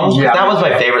that song. Yeah. That was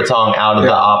my favorite song out of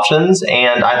the options,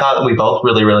 and I thought that we both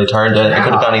really, really turned it. It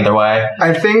could have gone either way.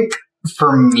 I think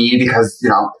for me, because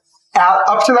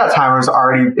up to that time, I was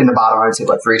already in the bottom. I'd say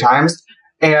like 3 times.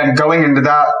 And going into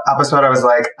that episode, I was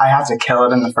like, I have to kill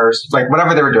it in the first, like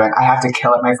whatever they were doing, I have to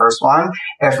kill it my first one.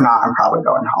 If not, I'm probably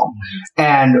going home.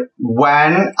 And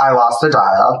when I lost the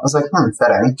dial, I was like,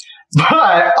 fitting.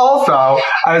 But also,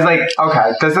 I was like,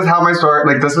 okay, this is how my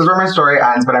story, like this is where my story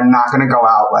ends, but I'm not going to go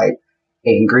out like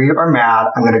angry or mad.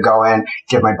 I'm going to go in,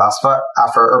 give my best foot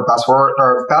effort or best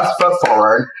foot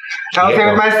forward. And I'll say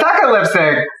with my second lip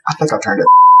sync, I think I turned it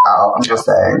out. I'm just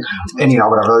saying. And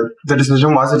whatever the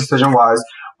decision was.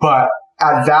 But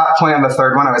at that point on the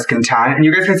third one, I was content. And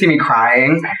you guys can see me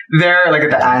crying there, like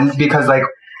at the end, because like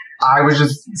at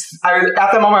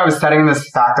the moment I was setting this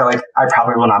fact that like I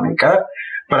probably will not make it,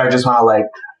 but I just want to like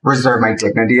reserve my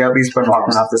dignity at least when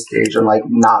walking off the stage and like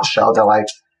not show that like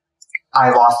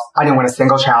I didn't win a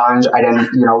single challenge. I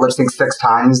didn't, lip sync 6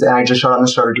 times, and I just showed on the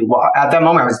show to do well. At that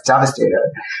moment, I was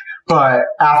devastated. But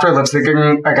after lip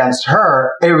syncing against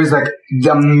her, it was like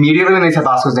immediately when they said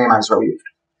Bosco's name, I was relieved.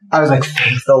 I was like,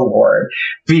 thank the Lord.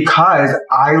 Because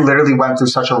I literally went through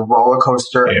such a roller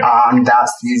coaster on that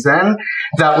season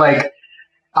that like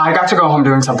I got to go home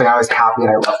doing something I was happy and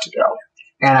I loved to do.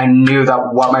 And I knew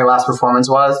that what my last performance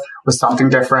was something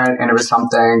different, and it was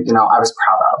something, I was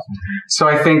proud of. So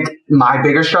I think my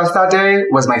biggest stress that day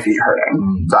was my feet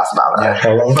hurting. That's about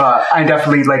it. But I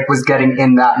definitely was getting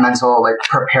in that mental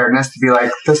preparedness to be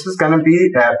like, this is going to be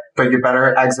it, but you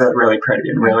better exit really pretty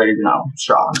and really,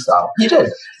 strong. So you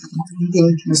did.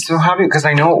 So how do you, because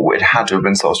I know it had to have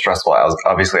been so stressful,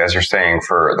 obviously, as you're saying,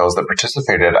 for those that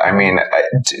participated. I mean,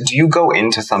 do you go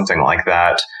into something like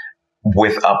that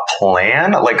with a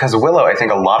plan? Because Willow, I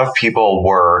think a lot of people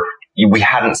we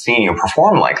hadn't seen you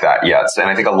perform like that yet. And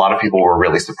I think a lot of people were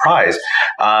really surprised.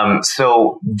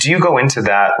 So do you go into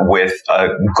that with a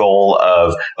goal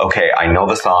of, okay, I know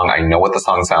the song, I know what the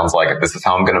song sounds like, this is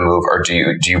how I'm going to move, or do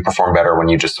you perform better when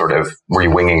you just sort of were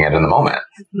you winging it in the moment?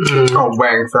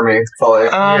 Wing for me, fully.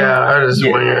 I just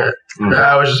wing it.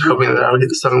 I was just hoping that I would get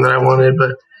the song that I wanted,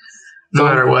 but no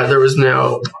matter what, there was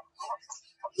no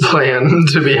plan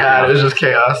to be had. It was just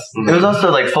chaos. It was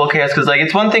also full chaos because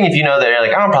it's one thing if you know that you're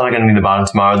like, I'm probably going to be the bottom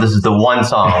tomorrow. This is the one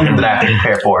song that I have to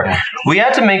prepare for. We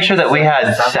had to make sure that we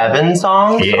had 7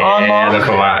 songs on lock, that's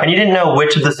a lot. And you didn't know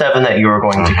which of the 7 that you were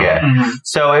going to get.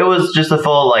 So it was just a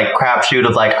full crapshoot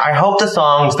of I hope the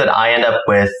songs that I end up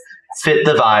with fit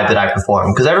the vibe that I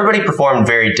perform, because everybody performed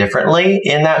very differently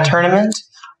in that tournament.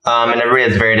 And everybody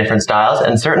has very different styles,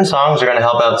 and certain songs are going to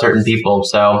help out certain people.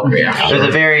 So it was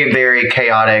a very, very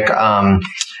chaotic,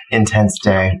 intense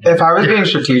day. If I was being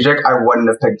strategic, I wouldn't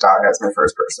have picked Doug as my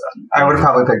first person. I would have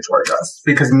probably picked Georges,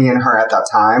 because me and her at that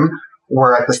time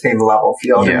were at the same level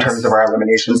field in terms of our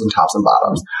eliminations and tops and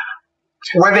bottoms.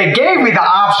 When they gave me the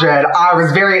option, I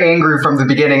was very angry from the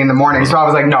beginning in the morning. So I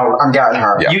was like, no, I'm getting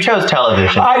her. You chose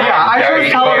television. I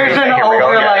chose television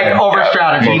over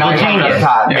strategy. Genius.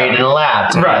 Made in a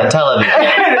lab to be on television.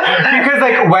 Because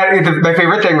my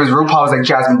favorite thing was RuPaul was like,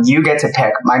 Jasmine, you get to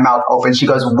pick. My mouth open. She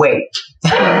goes, wait.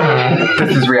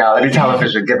 This is reality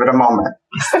television. Give it a moment.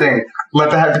 Think.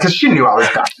 Because she knew I was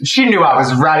done. She knew I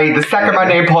was ready. The second my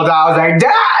name pulled out, I was like,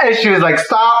 Dad! And she was like,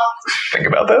 stop. Think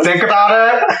about this. Think about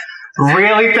it.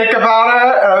 Really think about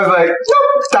it. And I was like,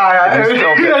 nope, Daya. I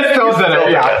still did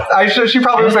it. Yeah. She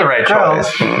probably was like, right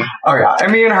choice. Oh, yeah. And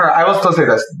me and her, I will still say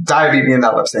this. Daya beat me in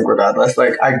that lip sync regardless.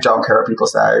 Like, I don't care what people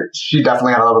say. She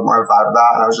definitely had a little bit more vibe of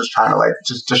that. And I was just trying to,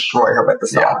 just destroy her with the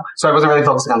song. Yeah. So I wasn't really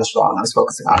focusing on the song. I was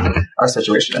focusing on our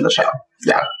situation in the show.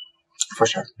 Yeah. For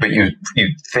sure. But you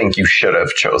think you should have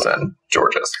chosen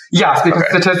Georges? Yes, because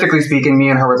statistically speaking, me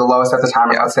and her were the lowest at the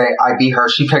time. I'd say I beat her.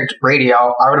 She picked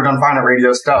radio. I would have done fine at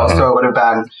radio still. So it would have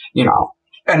been,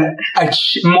 a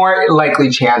more likely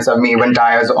chance of me when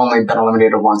Daya's only been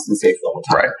eliminated once and safe the whole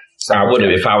time. Right. So I would have,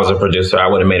 if I was a producer, I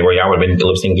would have made it where y'all would have been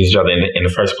lip syncing each other in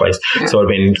the first place. Yeah. So it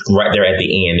would have been right there at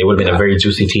the end. It would have been a very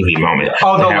juicy TV moment.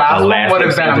 Oh, the last one would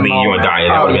have been a moment. You and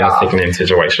Daya, that would have been a sickening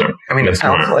situation. I mean, it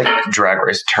sounds like Drag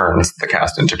Race turns the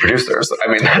cast into producers. I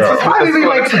mean, we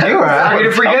like to do it. I mean,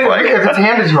 if it's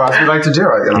handed to us, we like to do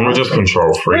it. We're just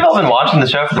control freaks. We've all been watching the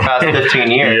show for the past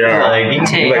 15 years.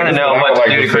 You kind of know what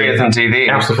to do to create some TV.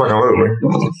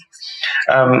 Absolutely.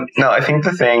 No, I think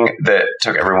the thing that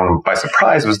took everyone by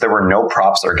surprise was there were no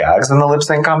props or gags in the lip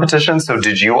sync competition. So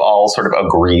did you all sort of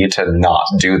agree to not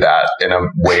do that in a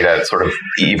way to sort of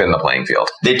even the playing field?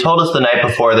 They told us the night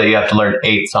before that you have to learn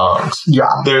 8 songs. Yeah.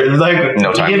 There's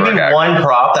no time give for a me gag. one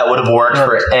prop that would have worked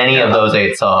for any of those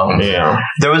 8 songs. Yeah.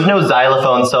 There was no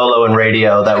xylophone solo in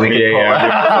radio that we could pull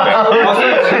out.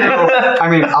 I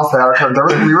mean, I'll say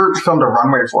that. We were filmed a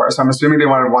runway for it, so I'm assuming they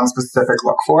wanted one specific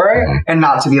look for it, and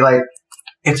not to be like,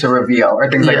 it's a reveal or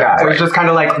things like that. It was just kind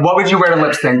of like, what would you wear to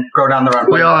lip sync? Go down the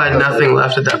runway. We all had nothing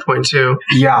left at that point too.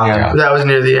 Yeah. That was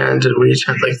near the end, and we each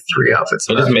had 3 outfits.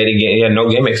 It just made it, no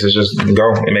gimmicks. It's just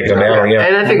go and make it battle. Yeah.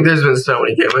 And I think there's been so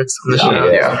many gimmicks on the show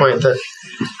at the point that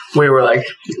we were like,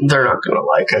 they're not going to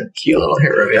like a cute little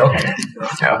hair reveal.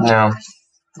 Yeah. No.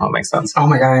 That makes sense. Oh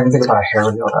my God, I didn't even think about a hair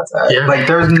reveal. That's it. Yeah.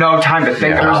 There's no time to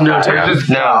think. There's no time.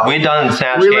 No, we'd done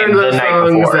Snatch Game the night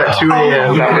before. At 2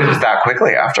 a.m. That was just that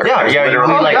quickly after.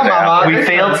 We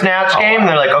failed Snatch Game.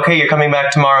 They're like, okay, you're coming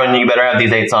back tomorrow, and you better have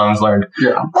these 8 songs learned.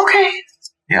 Yeah. Okay.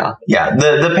 Yeah. Yeah.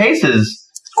 The pace is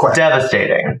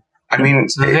devastating. I mean,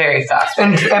 it's very fast.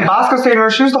 And Bosco stayed in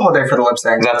her shoes the whole day for the lip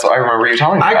sync. That's what I remember you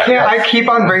telling me. I keep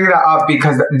on bringing that up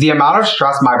because the amount of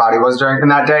stress my body was during in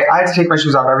that day, I had to take my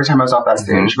shoes off every time I was off that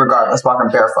stage, regardless, walking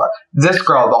barefoot. This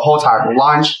girl, the whole time,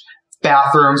 lunch,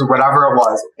 bathrooms, whatever it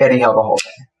was, Eddie Hill the whole day.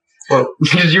 Well,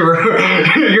 because you were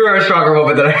a stronger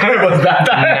woman than I was that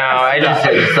time. No, I just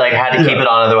had to keep it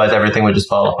on, otherwise everything would just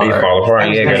fall apart. You'd fall apart.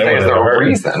 Is there a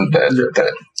reason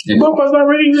that what was that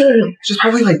reason? Just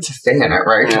probably to stay in it,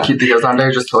 right? To keep the heels on day,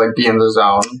 just to be in the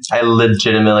zone. I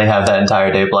legitimately have that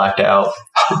entire day blacked out.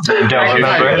 Don't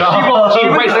remember it all. She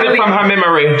wasted it from her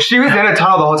memory. She was in a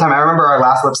tunnel the whole time. I remember our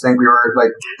last lip sync, we were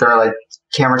they were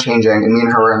camera changing, and me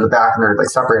and her were in the back, and they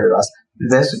separated us.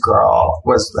 This girl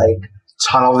was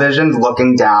tunnel vision,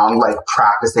 looking down,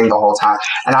 practicing the whole time.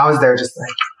 And I was there just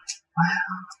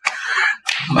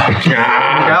wow.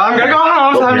 I'm gonna go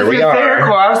home. So I'm just gonna stay here.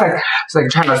 I was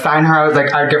trying to sign her. I was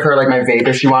I'd give her my vape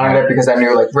if she wanted it because I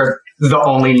knew we're the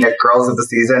only Nick girls of the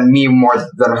season. Me more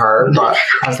than her, but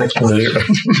I was and it's oh, we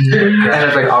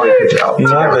could go.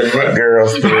 Not the Nick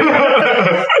girls.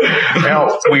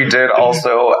 Now, we did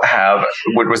also have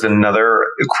what was another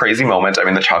crazy moment. I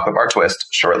mean, the chocolate bar twist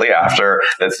shortly after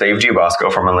that saved you, Bosco,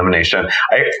 from elimination.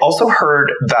 I also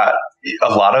heard that a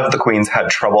lot of the queens had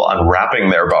trouble unwrapping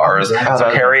their bars.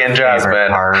 So Carrie and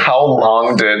Jasmine, how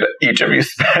long did each of you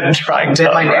spend trying to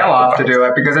bit my nail off to do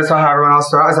it because I saw how everyone else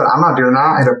threw it. I said, I'm not doing that.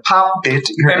 I had to pop. Bit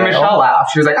your and nail? Michelle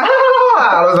laughed. She was like,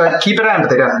 ah! I was like, keep it in, but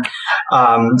they didn't.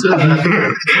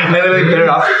 They literally bit it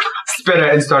off, spit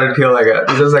it, and started peeling it.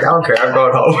 I was like, I don't care. I'm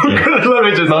going home. Let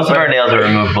me just Most of our nails are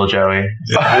removable, Joey.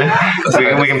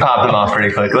 we can pop them off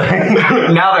pretty quickly.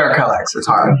 Now they're acrylics. It's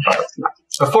hard. But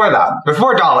before that,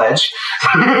 before Dollage.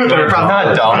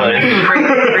 Not Dollage.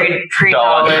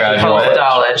 Pre-Dollage,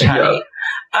 post-Dollage, honey.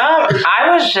 I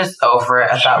was just over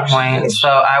it at that point. So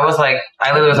I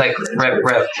literally was like,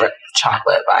 rip,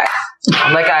 chocolate, bye.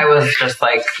 Like, I was just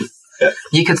like,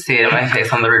 you could see it in my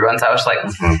face on the reruns. I was like,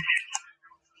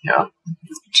 Yeah.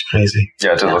 It's crazy.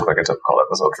 Yeah, it did look like a typical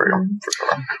episode for you, for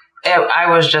sure. I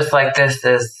was just like, this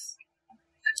is...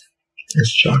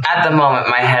 At the moment,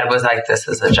 my head was like, this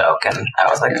is a joke. And I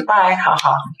was like, bye,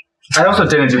 haha. I also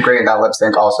didn't do great in that lip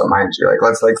sync also, mind you. Like,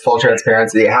 let's, like, full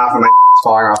transparency. Half of my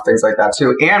falling off, things like that,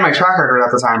 too. And my track record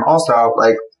at the time also,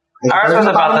 like... Ours was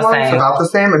about the same. About the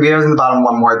same. Maybe I was in the bottom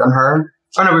one more than her.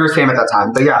 Oh, no, we were same at that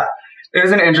time. But yeah, it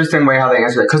was an interesting way how they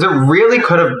answered it. Because it really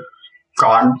could have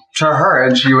gone to her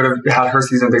and she would have had her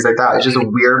season, things like that. It's just a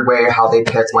weird way how they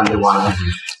pick when they want to,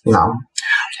 you know,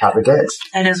 have the gigs.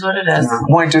 It is what it is. Yeah.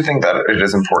 Well, I do think that it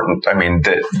is important. I mean,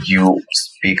 that you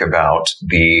speak about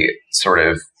the sort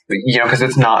of, you know, because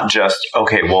it's not just,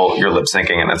 okay, well, you're lip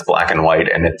syncing and it's black and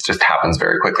white and it just happens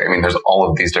very quickly. I mean, there's all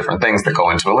of these different things that go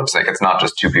into a lip sync. It's not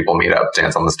just two people meet up,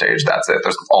 dance on the stage, that's it.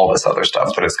 There's all this other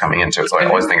stuff that is coming into it. So I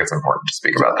always think it's important to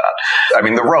speak about that. I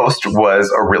mean, the roast was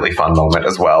a really fun moment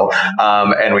as well.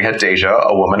 And we had Deja,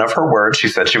 a woman of her word. She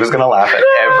said she was going to laugh at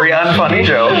every unfunny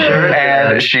joke.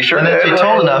 And she sure did. She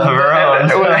told enough of her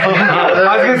own.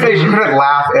 I was going to say, she couldn't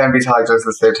laugh and be telling jokes at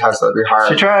the same time, so it'd be hard.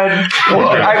 She tried.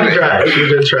 Well, She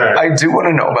did try. I do want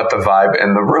to know about the vibe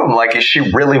in the room. Like, she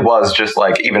really was just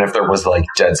like, even if there was like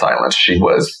dead silence, she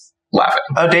was laughing.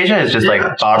 Oh, Deja is just like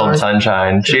bottled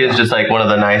sunshine. She is just like one of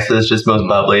the nicest, just most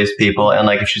bubbliest people. And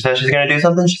like, if she says she's going to do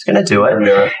something, she's going to do it.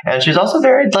 Yeah. And she's also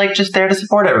very like just there to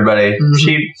support everybody. Mm-hmm.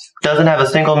 She doesn't have a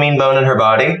single mean bone in her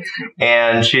body.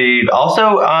 And she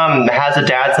also has a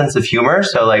dad sense of humor.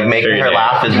 So like making her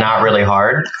laugh is not really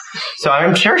hard. So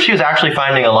I'm sure she was actually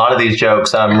finding a lot of these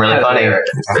jokes really funny.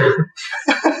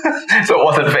 So it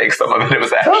wasn't fake. Some of it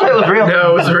was actually. Oh, it was real.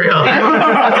 No, it was real.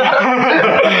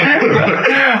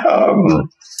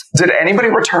 Did anybody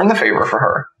return the favor for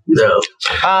her? No. Very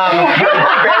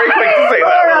quick to say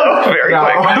that. Hello. Very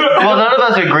quick. Well, none of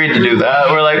us agreed to do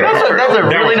that. We're like, that's a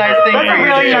really nice thing for you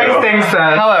to do. Nice thing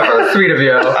said. However, Sweet of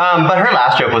you. but her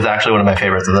last joke was actually one of my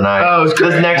favorites of the night. Oh, it was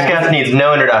great. This next guest needs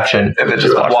no introduction. And then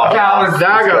just walk That was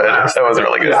That was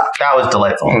really good. That was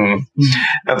delightful.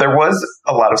 Now, there was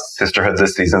a lot of sisterhood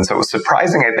this season, so it was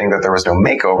surprising, I think, that there was no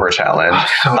makeover challenge.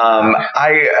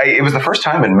 It was the first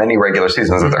time in many regular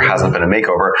seasons that there hasn't been a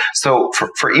makeover. So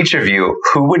for each of you,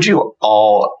 who would you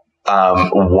all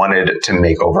wanted to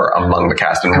make over among the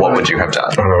cast, and what would you have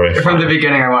done? From the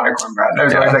beginning, I wanted Cornbread. I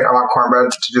was always like, I want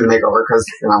Cornbread to do the makeover because,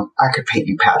 you know, I could paint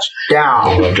you patch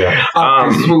down.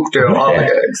 Swoop do all the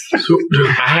gigs.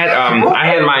 I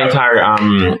had my entire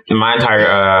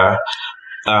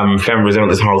family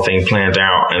resembled this whole thing planned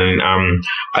out, and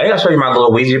I think I showed you my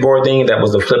little Ouija board thing that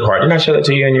was the flip part. Didn't I show that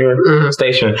to you in your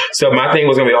station? So my thing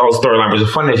was going to be the whole storyline, which is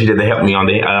funny that you did to help me on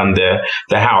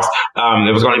the house.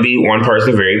 It was going to be one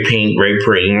person, very pink, very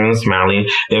pretty, and smiling.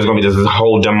 There was going to be this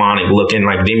whole demonic looking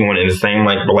like demon one in the same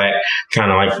like black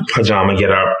kind of like pajama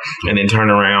get up, and then turn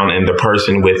around and the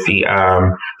person with the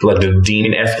like the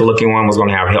demon-esque looking one was going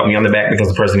to have help me on the back because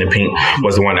the person in pink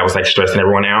was the one that was like stressing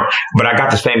everyone out. But I got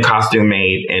the same costume made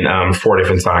in 4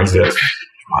 different sizes.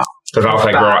 Because I was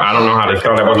like, girl, I don't know how to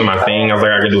feel. That wasn't my thing. I was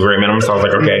like, I could do very minimum. So I was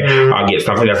like, okay, I'll get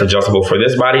something that's adjustable for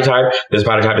this body type. This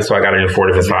body type is so I got it in 4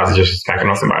 different sizes, just stacking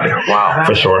on somebody. Wow.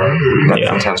 For sure.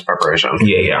 That's intense preparation.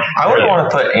 Yeah. I would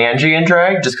want to put Angie in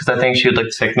drag just because I think she would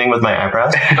look sickening with my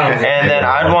eyebrows. And then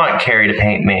I'd want Carrie to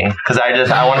paint me because I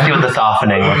want to see what the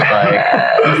softening looks like.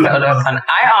 Fun.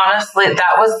 I honestly,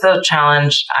 that was the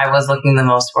challenge I was looking the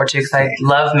most forward to because I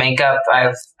love makeup.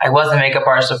 I was a makeup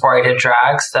artist before I did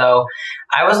drag, so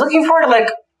I was looking forward to like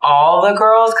all the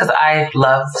girls because I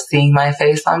love seeing my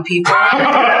face on people.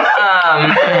 I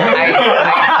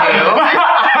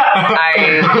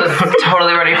was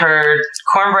totally ready for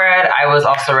Cornbread. I was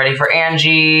also ready for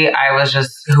Angie. I was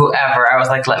just whoever. I was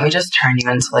like, let me just turn you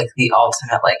into like the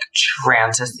ultimate like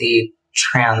fantasy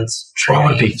trans I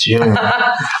want to pick June. I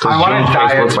want to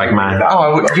Face looks like mine.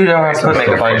 You don't have to put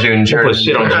makeup on June. Sure. Put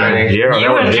shit on June. Yeah,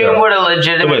 you and June would have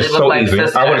legitimately looked so like easy.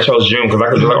 sisters. I would have chose June because I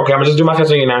could be like, okay, I'm gonna just do my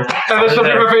face on you now. And then she'll do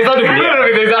her face on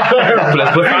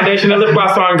Let's put foundation and lip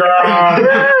gloss on, girl.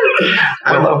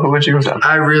 Willow, who would you have done?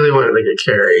 I really wanted to get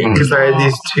Carrie because I had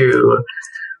these 2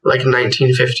 like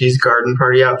 1950s garden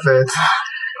party outfits.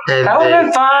 And that would have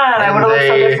been fun. I would have looked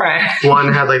so different.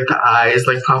 One had like the eyes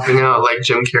like popping out like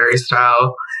Jim Carrey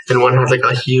style, and one had like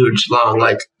a huge long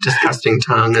like disgusting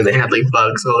tongue, and they had like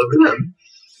bugs all over them.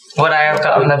 Would I have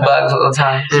gotten the bugs all the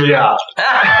time? Yeah.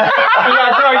 Yeah,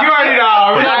 girl, you already know.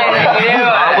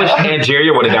 I wish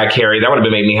Angeria would have got Carrie. That would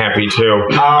have made me happy too.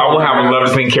 I would have loved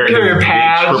to see Carrie do big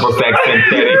triple sex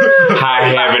synthetic high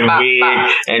heaven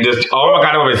wig and just oh my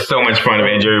god, that would have been so much fun if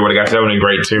Angeria would have got that. That would have been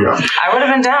great too. I would have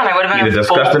been down. I would have been either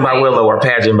Disgusting by Willow or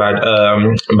Pageant by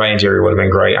Angeria would have been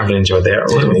great. I would have enjoyed that.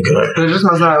 It would have been good. They just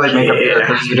must not like makeup either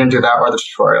because you didn't do that or the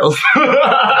tutorials.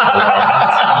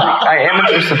 I am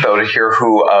interested though to hear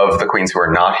who of the queens who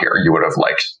are not here you would have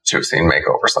liked to have seen make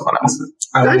over someone else.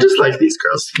 I just like these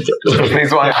girls.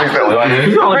 These ones. I would have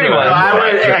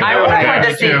wanted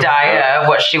to see Daya,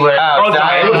 what she would have.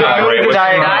 Daya's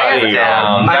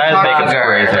down.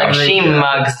 Like she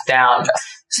mugs down.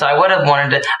 So I would have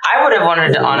wanted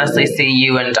to honestly see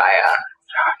you and Daya.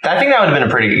 I think that would have been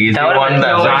a pretty easy one.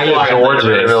 Daya George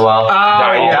really well.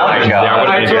 That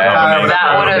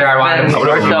would have been so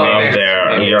good.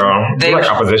 They like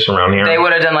opposition around here. They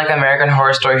would have done like American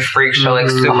Horror Story freak show, like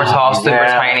super tall, super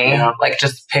tiny. Like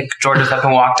just pick Georges up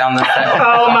and walk down the set.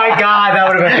 Oh my god, that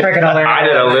would have been freaking hilarious. I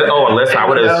did Alyssa. I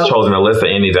would have chosen Alyssa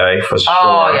any day for sure.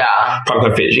 Oh yeah. Probably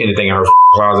couldn't fit anything in her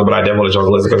closet, but I definitely would have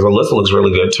chosen Alyssa because Alyssa looks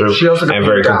really good too. She also and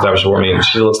very conceptual. I mean,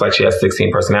 she looks like she has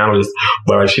 16 personalities,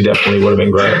 but like, she definitely would have been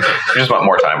great. You just want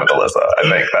more time with Alyssa. I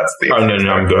think that's the. Oh no,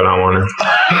 I'm good. I want her.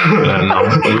 No,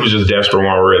 it was just desperate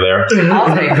while we were there.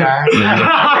 I'll take her.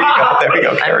 There we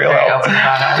go. Carrie will help.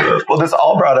 Well, this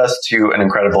all brought us to an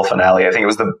incredible finale. I think it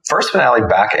was the first finale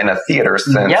back in a theater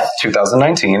since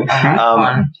 2019.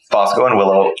 Bosco and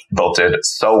Willow both did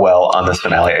so well on this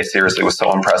finale. I seriously was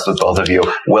so impressed with both of you.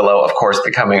 Willow, of course,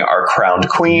 becoming our crowned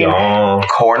queen.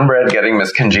 Cornbread getting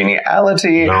Miss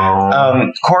Congeniality.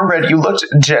 Cornbread, you looked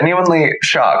genuinely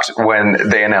shocked when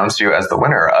they announced you as the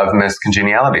winner of Miss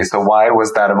Congeniality. So why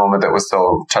was that a moment that was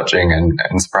so touching and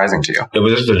surprising to you? It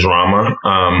was just the drama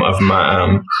of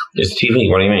my it's TV.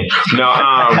 What do you mean? No,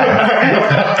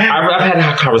 I've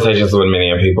had conversations with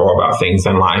many people about things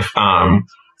in life.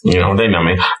 You know, they know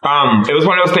me. It was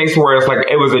one of those things where it's like,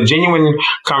 it was a genuine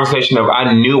conversation of,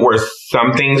 I knew where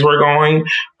some things were going,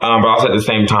 but also at the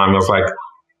same time, it was like,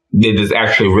 did this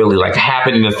actually really like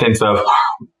happen in the sense of,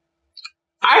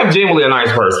 I am genuinely a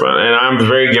nice person and I'm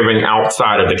very giving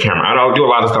outside of the camera. I don't do a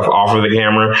lot of stuff off of the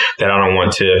camera that I don't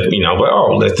want to, you know,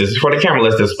 but this is for the camera,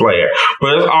 let's display it.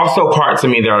 But there's also parts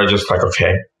of me that are just like,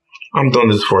 okay, I'm doing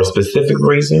this for a specific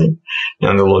reason.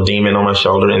 And the little demon on my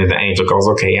shoulder and the angel goes,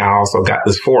 okay, I also got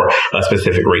this for a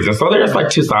specific reason. So there's like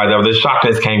two sides of it. The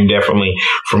shockness came definitely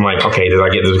from like, okay, did I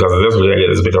get this because of this or did I get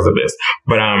this because of this?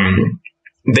 But,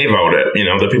 they voted, you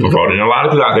know, the people voted. And a lot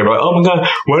of people out there were like, oh my God,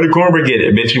 why did Cornbread get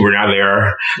it? Bitch, you were not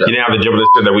there. You didn't have to deal with the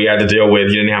shit that we had to deal with.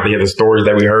 You didn't have to hear the stories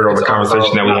that we heard or the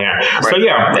conversation that we had. Right. So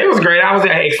yeah, it was great. I was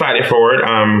excited for it.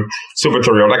 Super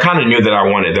thrilled. I kind of knew that I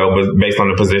wanted though, but based on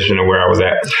the position of where I was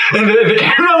at. And the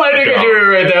camera lighting you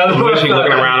were right there. I was literally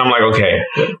looking around. I'm like, okay,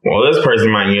 well, this person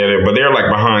might get it, but they're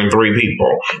like behind three people.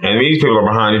 And these people are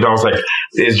behind you. I was like,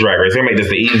 it's Drag Race. They make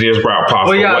this the easiest route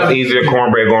possible. Well, yeah. What's easier?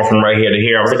 Cornbread going from right here to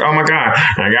here. I was like, oh my God,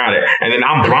 I got it. And then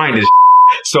I'm blind as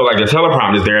so like the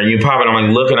teleprompter is there and you pop it, I'm like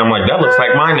looking, I'm like, that looks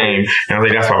like my name. And I was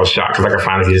like, that's why I was shocked because I could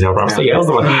finally see the teleprompter. So yeah, it was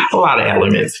a lot of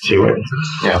elements to it.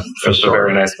 Yeah, for sure. A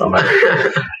very nice moment.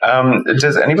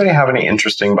 Does anybody have any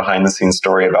interesting behind the scenes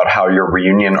story about how your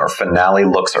reunion or finale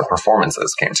looks or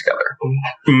performances came together?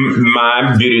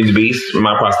 My Beauty and the Beast,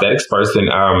 my prosthetics person,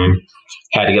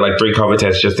 had to get like 3 COVID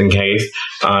tests just in case.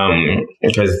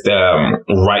 Because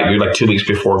right like 2 weeks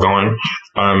before going,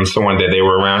 someone that they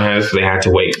were around had, so they had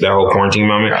to wait the whole quarantine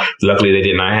moment. Yeah. Luckily, they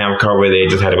did not have COVID. They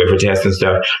just had to wait for tests and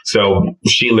stuff. So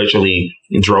she literally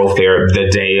drove there the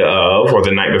day of or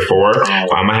the night before.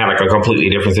 I had like a completely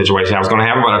different situation I was going to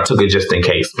have, but I took it just in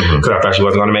case because I thought she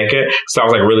wasn't going to make it. So I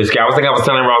was like really scared. I was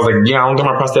telling her, I was like, yeah, I don't think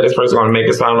my prosthetics person going to make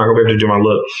it, so I'm not going to be able to do my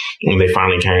look. And they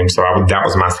finally came. So that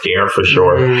was my scare for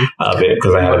sure of it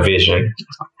because I had a vision.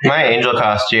 My angel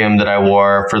costume that I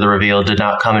wore for the reveal did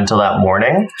not come until that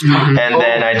morning. And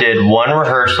then I did one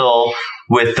rehearsal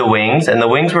with the wings, and the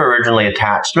wings were originally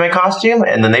attached to my costume,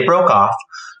 and then they broke off.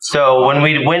 So when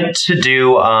we went to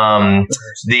do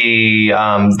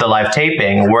the live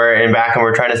taping, we're in back and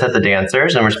we're trying to set the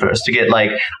dancers, and we're supposed to get like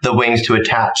the wings to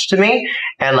attach to me,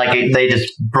 and like they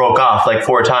just broke off like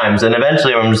 4 times. And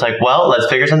eventually, I'm just like, well, let's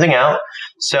figure something out.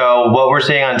 So what we're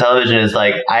seeing on television is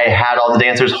like I had all the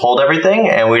dancers hold everything,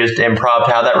 and we just improv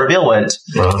how that reveal went.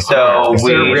 So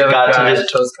we really got to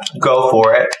just go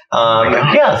for it.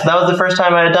 Yeah, so that was the first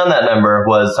time I had done that number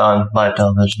was on live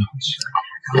television.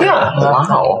 Yeah.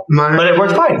 Wow. But it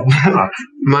worked fine.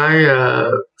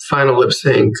 My final lip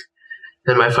sync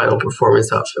and my final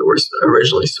performance outfit were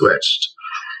originally switched.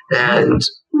 And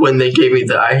when they gave me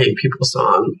the I Hate People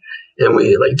song and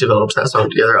we like developed that song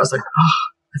together, I was like, oh,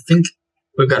 I think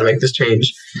we've got to make this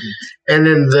change. And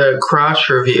then the crotch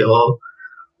reveal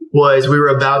was we were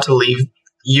about to leave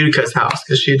Utica's house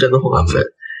because she had done the whole outfit.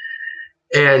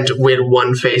 And we had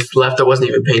one face left that wasn't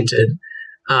even painted.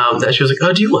 That she was like,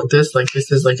 oh, do you want this? Like,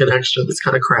 this is like an extra that's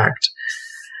kind of cracked.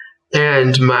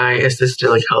 And my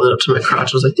assistant like held it up to my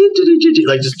crotch, was like,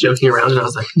 like just joking around, and I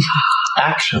was like,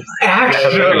 Actually. And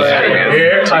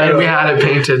we had it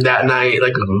painted that night,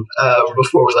 like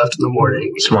before we left in the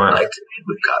morning. Smart. Like,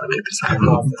 we've got to make this happen.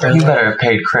 You better have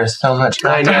paid Chris so much.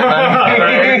 I know.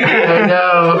 I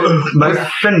know. My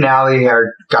finale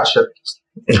hair got shipped.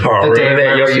 Oh, The day really?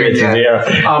 of Your my switches, reunion.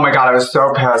 yeah. Oh my god, I was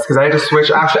so pissed because I had to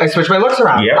switch. Actually, I switched my looks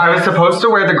around. Yep. I was supposed to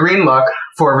wear the green look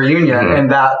for a reunion,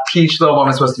 and that peach little one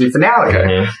was supposed to be finale.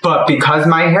 Okay. But because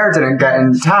my hair didn't get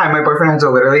in time, my boyfriend had to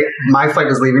literally. My flight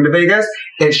was leaving to Vegas.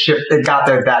 It got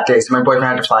there that day, so my boyfriend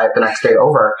had to fly it the next day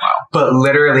over. Wow. But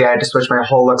literally, I had to switch my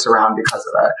whole looks around because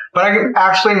of it. But I'm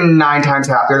actually 9 times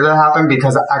happier that happened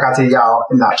because I got to yell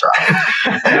in that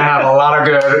dress. And I have a lot of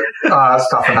good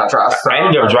stuff in that dress. So. I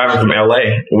ended up driving from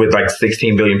LA with like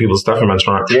 16 billion people stuff in my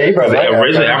trunk. Yeah, you brought that.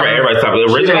 Originally, everybody stopped.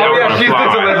 Originally, I was going to fly.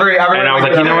 And I was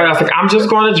like, you know what? I was like, I'm just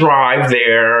going to drive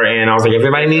there. And I was like, if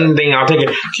anybody needs anything, I'll take it.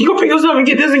 Can you go pick us up and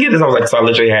get this and get this? I was like, so I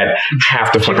literally had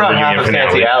half the fucking reunion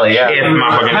finale. Alley, yeah. It's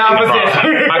my fucking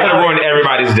I could have ruined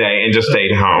everybody's day and just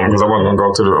stayed home because I wasn't going to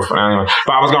go to the anyway.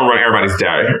 But I was going to ruin everybody's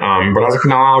day. But I was like,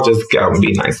 no, I'll just go and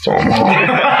be nice to them.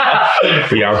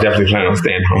 But yeah, I was definitely planning on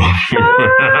staying home.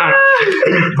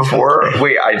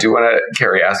 I do want to,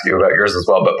 Carrie, ask you about yours as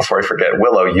well. But before I forget,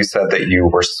 Willow, you said that you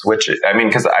were switching. I mean,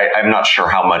 because I'm not sure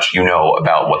how much you know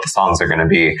about what the songs are going to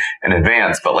be in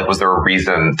advance. But like, was there a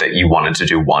reason that you wanted to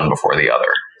do one before the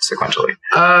other sequentially?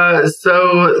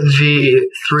 So the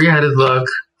 3-headed look,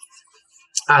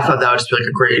 I thought that would just be like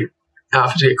a great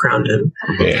outfit to get crowned in.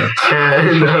 Yeah.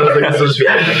 And I was like, this will just be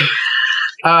epic.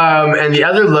 And the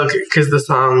other look, because the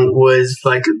song was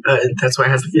like, that's why it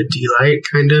has like a D-Light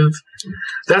kind of.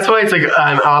 That's why it's like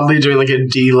I'm oddly doing like a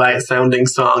D-Light sounding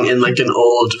song in like an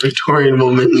old Victorian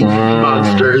woman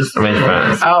monsters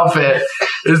outfit,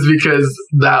 is because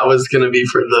that was going to be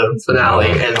for the finale,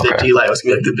 and the D-Light was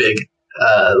going to be like the big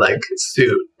like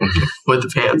suit with the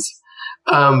pants.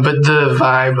 But the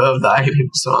vibe of the I Hate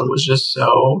People song was just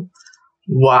so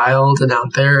wild and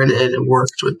out there, and it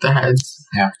worked with the heads.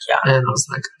 Yeah. And I was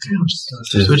like, okay, I'll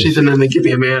just switch these, and then they give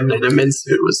me a man in a men's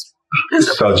suit was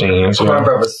so genius.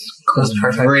 Barbara was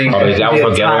perfect. I was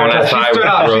going to get on that side. She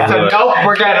said, nope,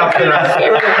 we're getting up there.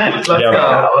 Let's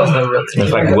go.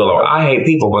 It's like Willow. I hate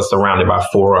people, but surrounded by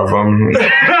 4 of them.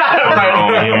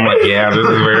 I'm like, yeah, this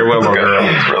is very Willow,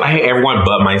 girl. I hate everyone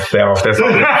but myself. That's all.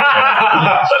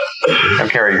 Now,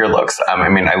 Carrie, your looks. I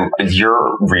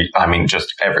mean,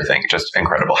 just everything, just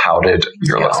incredible. How did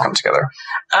your looks come together?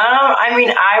 I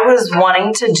mean, I was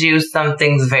wanting to do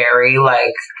something very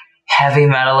like heavy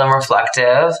metal and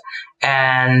reflective,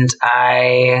 and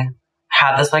I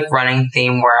had this like running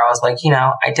theme where I was like,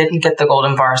 I didn't get the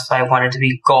golden bar, so I wanted to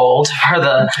be gold for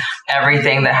the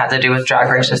everything that had to do with Drag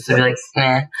Race, just to be like,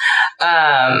 eh.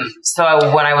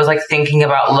 So when I was like thinking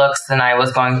about looks and I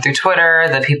was going through Twitter,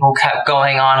 the people kept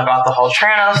going on about the whole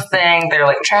Tranos thing. They were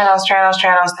like, Tranos,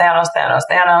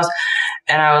 Thanos.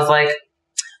 And I was like,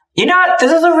 you know what?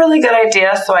 This is a really good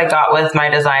idea. So I got with my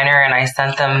designer and I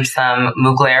sent them some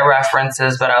Mugler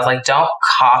references, but I was like, don't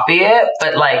copy it,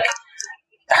 but like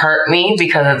hurt me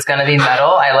because it's going to be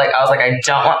metal. I was like, I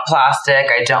don't want plastic.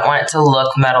 I don't want it to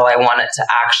look metal. I want it to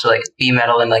actually like be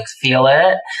metal and like feel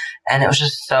it. And it was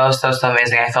just so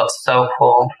amazing. I felt so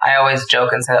cool. I always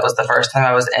joke and say that was the first time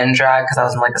I was in drag because I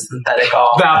was in like a synthetic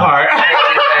all. That part.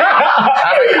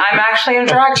 I was like, I'm actually in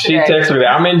drag today. She texted me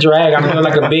that. I'm in drag. I'm doing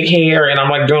like a big hair and I'm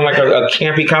like doing like a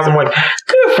campy costume. I'm like,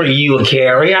 good for you,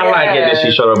 Carrie. I like it. And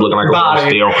she showed up looking like a body.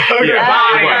 Steel.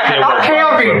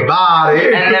 Campy body.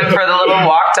 And then for the little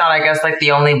walk down, I guess like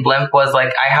the only blimp was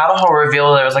like I had a whole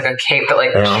reveal. There was like a cape that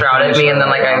like shrouded me, and then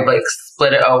like I like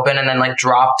split it open and then like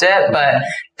dropped it, but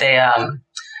they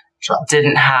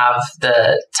didn't have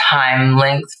the time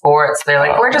length for it, so they're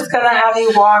like, we're just gonna have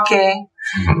you walking.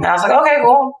 And I was like, okay,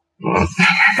 cool.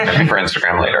 Maybe for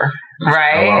Instagram later.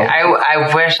 Right.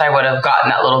 I wish I would have gotten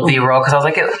that little B-roll because I was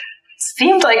like, it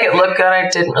seemed like it looked good. I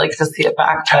didn't really get to see it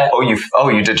back. But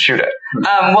you did shoot it.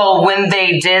 Well, when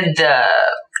they did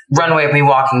runway of me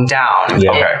walking down.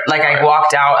 Yeah. Okay. Like I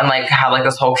walked out and like had like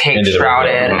this whole cape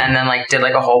shrouded and then like did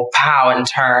like a whole pow and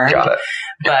turn. Got it.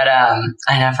 But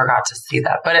I never got to see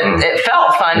that. But it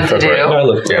felt fun to do.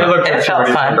 It felt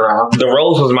fun. The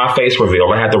rose was my face reveal.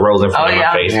 I had the rose in front of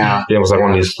my face. Yeah. It was like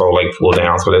one of these slow like pull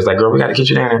down. So it's like, girl, we got to get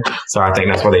you down there. So I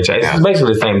think that's why they changed. It's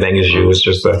basically the same thing as you. It's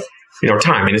just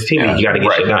time. And it's TV. You got to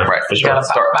get shit done. Right. For sure.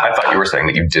 Sorry, I thought you were saying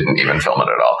that you didn't even film it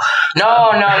at all.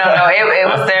 No. It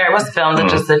was there. It was filmed. It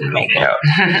just didn't make it.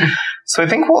 Yeah. So I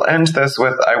think we'll end this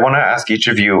with, I want to ask each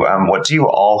of you, what do you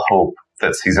all hope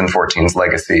that season 14's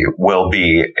legacy will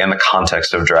be in the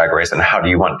context of Drag Race, and how do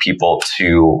you want people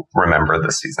to remember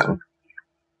this season?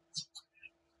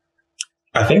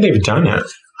 I think they've done it.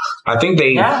 I think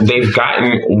they've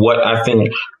gotten what I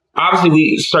think.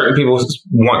 Obviously, certain people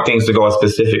want things to go a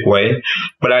specific way,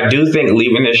 but I do think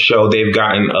leaving this show, they've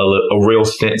gotten a real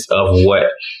sense of what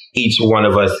each one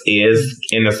of us is,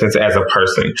 in a sense, as a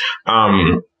person.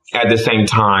 At the same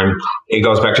time, it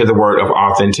goes back to the word of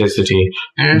authenticity.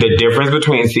 The difference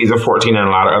between season 14 and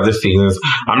a lot of other seasons,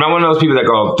 I'm not one of those people that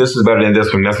go, this is better than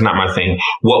this one. That's not my thing.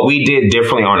 What we did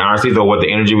differently on our season, or what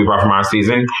the energy we brought from our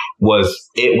season was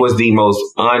the most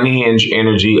unhinged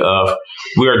energy of,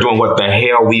 we are doing what the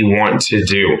hell we want to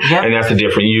do. Yep. And that's the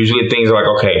difference. Usually things are like,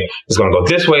 okay, it's going to go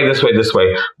this way, this way, this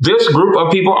way. This group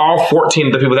of people, all 14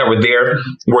 of the people that were there,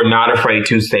 were not afraid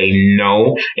to say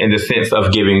no in the sense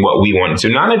of giving what we wanted to.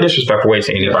 Not in a disrespectful way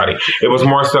to anybody. It was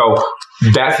more so,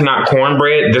 that's not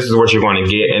cornbread. This is what you're going to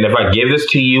get. And if I give this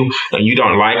to you and you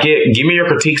don't like it, give me your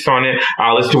critiques on it.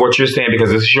 I'll listen to what you're saying,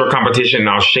 because this is your competition and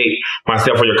I'll shape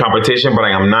myself for your competition, but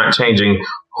I am not changing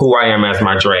who I am as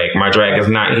my drag. My drag is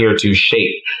not here to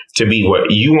shape to be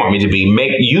what you want me to be.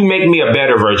 Make me a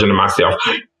better version of myself.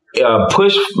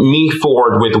 Push me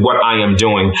forward with what I am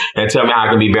doing and tell me how I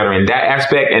can be better in that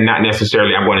aspect, and not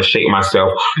necessarily I'm going to shape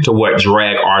myself to what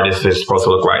drag artists is supposed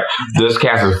to look like. This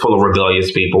cast is full of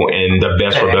rebellious people, in the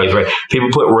best rebellious way. People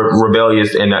put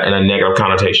rebellious in a negative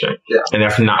connotation, and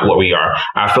that's not what we are.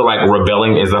 I feel like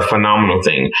rebelling is a phenomenal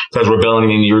thing, because rebelling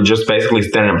means you're just basically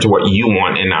standing up to what you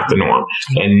want and not the norm.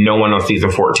 And no one on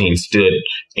season 14 stood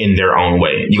in their own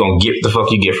way. You're going to get the fuck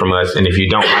you get from us, and if you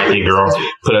don't like it, girl,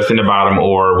 put us in the bottom,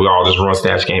 or we all just run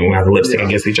Snatch Game and we have the lipstick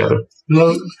against each other.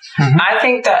 I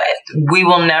think that we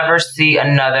will never see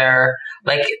another,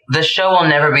 like, the show will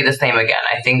never be the same again.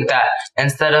 I think that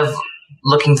instead of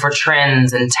looking for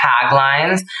trends and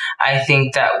taglines, I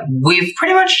think that we've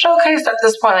pretty much showcased at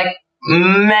this point, like,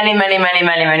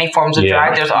 many forms of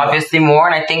drag. There's obviously more,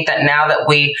 and I think that now that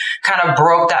we kind of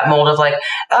broke that mold of like,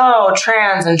 oh,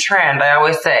 trans and trend, I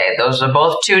always say those are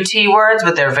both two T words,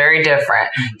 but they're very different.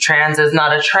 Trans is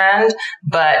not a trend,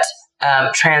 but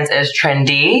trans is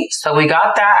trendy. So we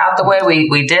got that out the way.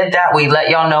 We did that. We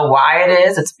let y'all know why it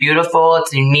is. It's beautiful.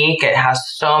 It's unique. It has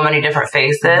so many different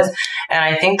faces. And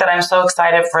I think that I'm so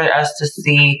excited for us to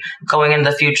see going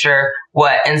into the future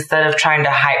what, instead of trying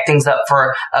to hype things up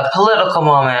for a political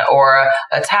moment or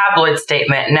a tabloid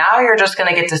statement, now you're just going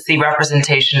to get to see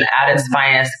representation at its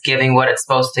finest, giving what it's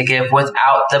supposed to give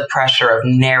without the pressure of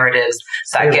narratives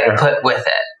that get put with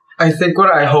it. I think what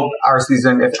I hope our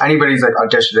season, if anybody's like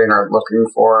auditioning or looking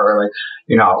for, or like,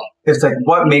 you know, it's like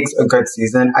what makes a good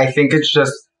season. I think it's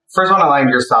just, first one, align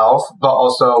yourself, but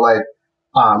also like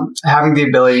having the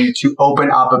ability to open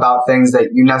up about things that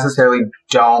you necessarily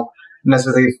don't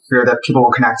necessarily fear that people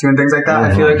will connect to and things like that.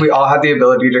 I feel like we all have the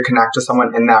ability to connect to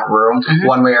someone in that room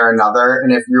one way or another.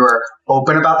 And if you are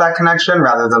open about that connection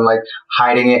rather than like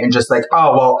hiding it and just like,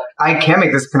 oh, well, I can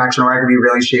make this connection or I can be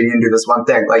really shady and do this one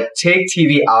thing. Like, take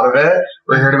TV out of it.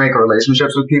 We're here to make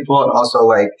relationships with people and also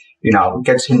like, you know,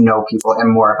 get to know people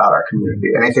and more about our community.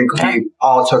 And I think we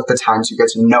all took the time to get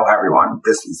to know everyone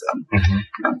this season.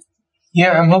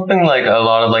 Yeah, I'm hoping like a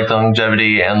lot of like the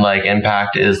longevity and like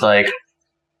impact is like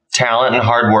talent and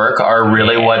hard work are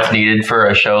really what's needed for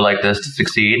a show like this to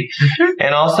succeed.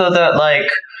 And also that like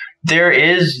there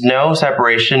is no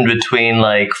separation between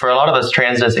like, for a lot of us,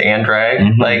 transness and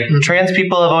drag. Like trans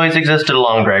people have always existed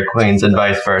along drag queens and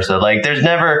vice versa. Like there's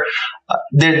never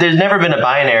been a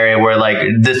binary where like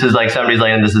this is like somebody's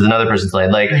lane and this is another person's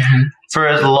lane. Like for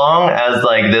as long as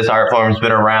like this art form's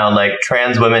been around, like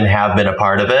trans women have been a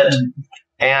part of it.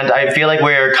 And I feel like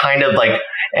we're kind of like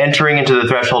entering into the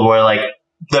threshold where like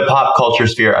the pop culture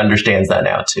sphere understands that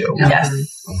now too. Yes.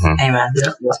 Amen.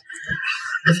 Yeah.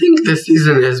 I think this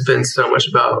season has been so much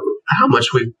about how much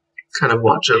we kind of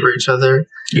watch over each other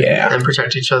and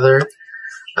protect each other.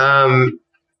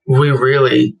 We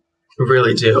really,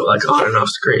 really do, like on and off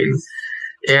screen.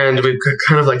 And we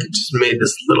kind of like just made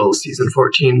this little season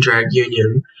 14 drag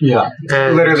union. Yeah.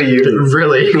 And Literally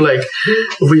really, like,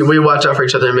 we watch out for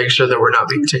each other and make sure that we're not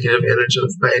being taken advantage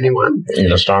of by anyone. In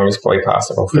the strongest way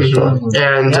possible, for sure.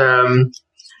 And,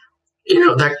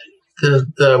 that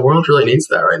the world really needs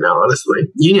that right now, honestly.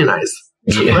 Unionize.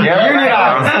 I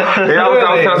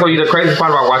was telling you the craziest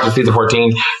part about watching season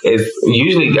 14 is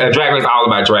usually Drag Race is all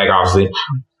about drag, obviously.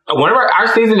 Whenever our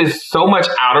season is so much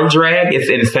out of drag, it's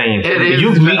insane. It is.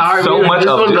 You meet so much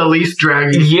of the least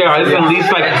drag. Yeah, it's the least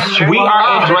like we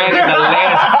are in drag in the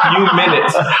last few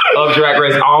minutes of Drag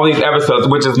Race, all these episodes,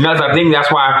 which is nuts. I think that's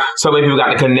why so many people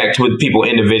got to connect with people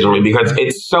individually because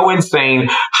it's so insane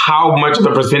how much of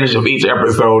the percentage of each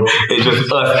episode is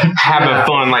just us having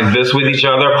fun like this with each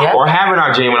other or having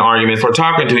our genuine arguments or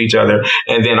talking to each other.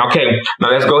 And then, okay,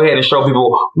 now let's go ahead and show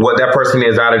people what that person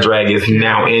is out of drag is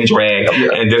now in drag.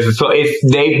 And this is, so it's,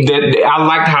 I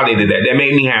liked how they did that. That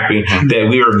made me happy that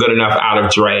we were good enough out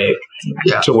of drag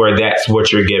to where that's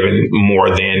what you're given more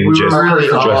than we just were really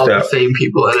dressed all up. the same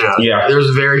people in and out. Yeah. There's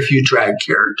very few drag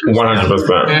characters.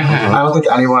 100%. I don't think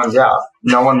anyone,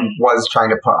 no one was trying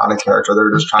to put on a character. They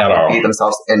were just trying to be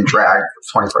themselves in drag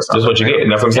 24/7. That's what you get.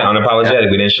 That's what I'm saying. Unapologetic.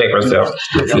 We didn't shape ourselves.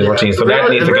 So that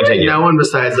needs to continue. No one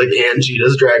besides like Angie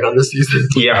does drag on this season.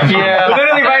 Yeah.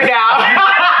 Literally right now.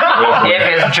 If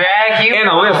it's drag, you. And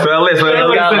Alyssa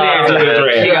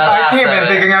I came in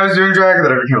thinking I was doing drag, and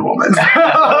then I became a woman.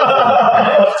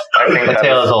 I think the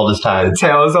tale is old as time. The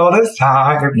tale is old as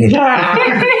time.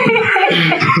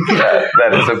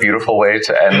 That is a beautiful way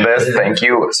to end this. Thank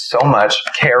you so much,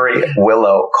 Carrie,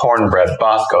 Willow, Cornbread,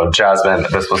 Bosco, Jasmine.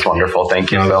 This was wonderful.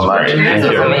 Thank you so much. This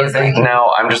was amazing.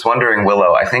 Now, I'm just wondering,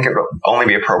 Willow, I think it would only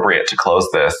be appropriate to close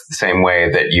this the same way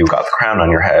that you got the crown on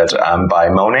your head by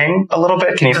moaning a little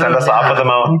bit. Can you send us off with a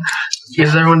moan?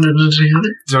 Is everyone doing it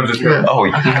together? Oh,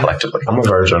 collectively. I'm a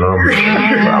virgin. I'll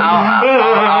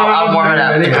warm it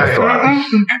up.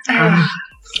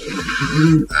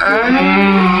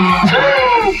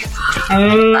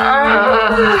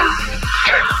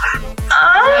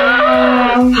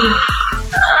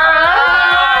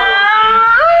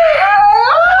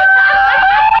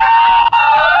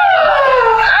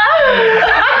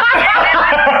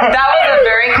 That was a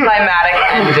very climatic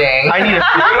ending. I need a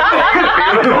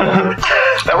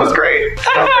That was great.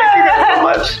 Thank you guys so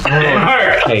much.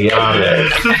 Hey, y'all there.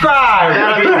 Subscribe.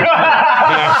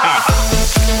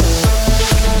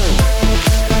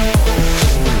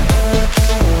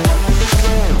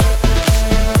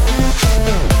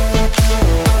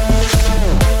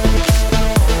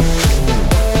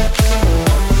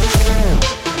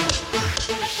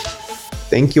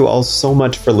 Thank you all so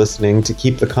much for listening. To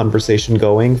keep the conversation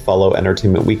going, follow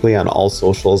Entertainment Weekly on all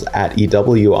socials at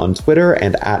EW on Twitter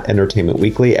and at Entertainment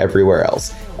Weekly everywhere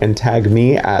else. And tag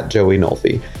me at Joey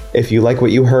Nolfi. If you like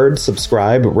what you heard,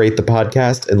 subscribe, rate the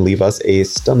podcast, and leave us a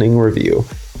stunning review.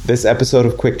 This episode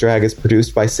of Quick Drag is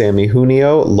produced by Sammy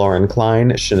Junio, Lauren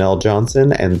Klein, Chanel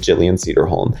Johnson, and Jillian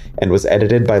Cederholm, and was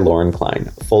edited by Lauren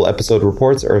Klein. Full episode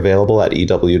reports are available at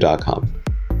EW.com.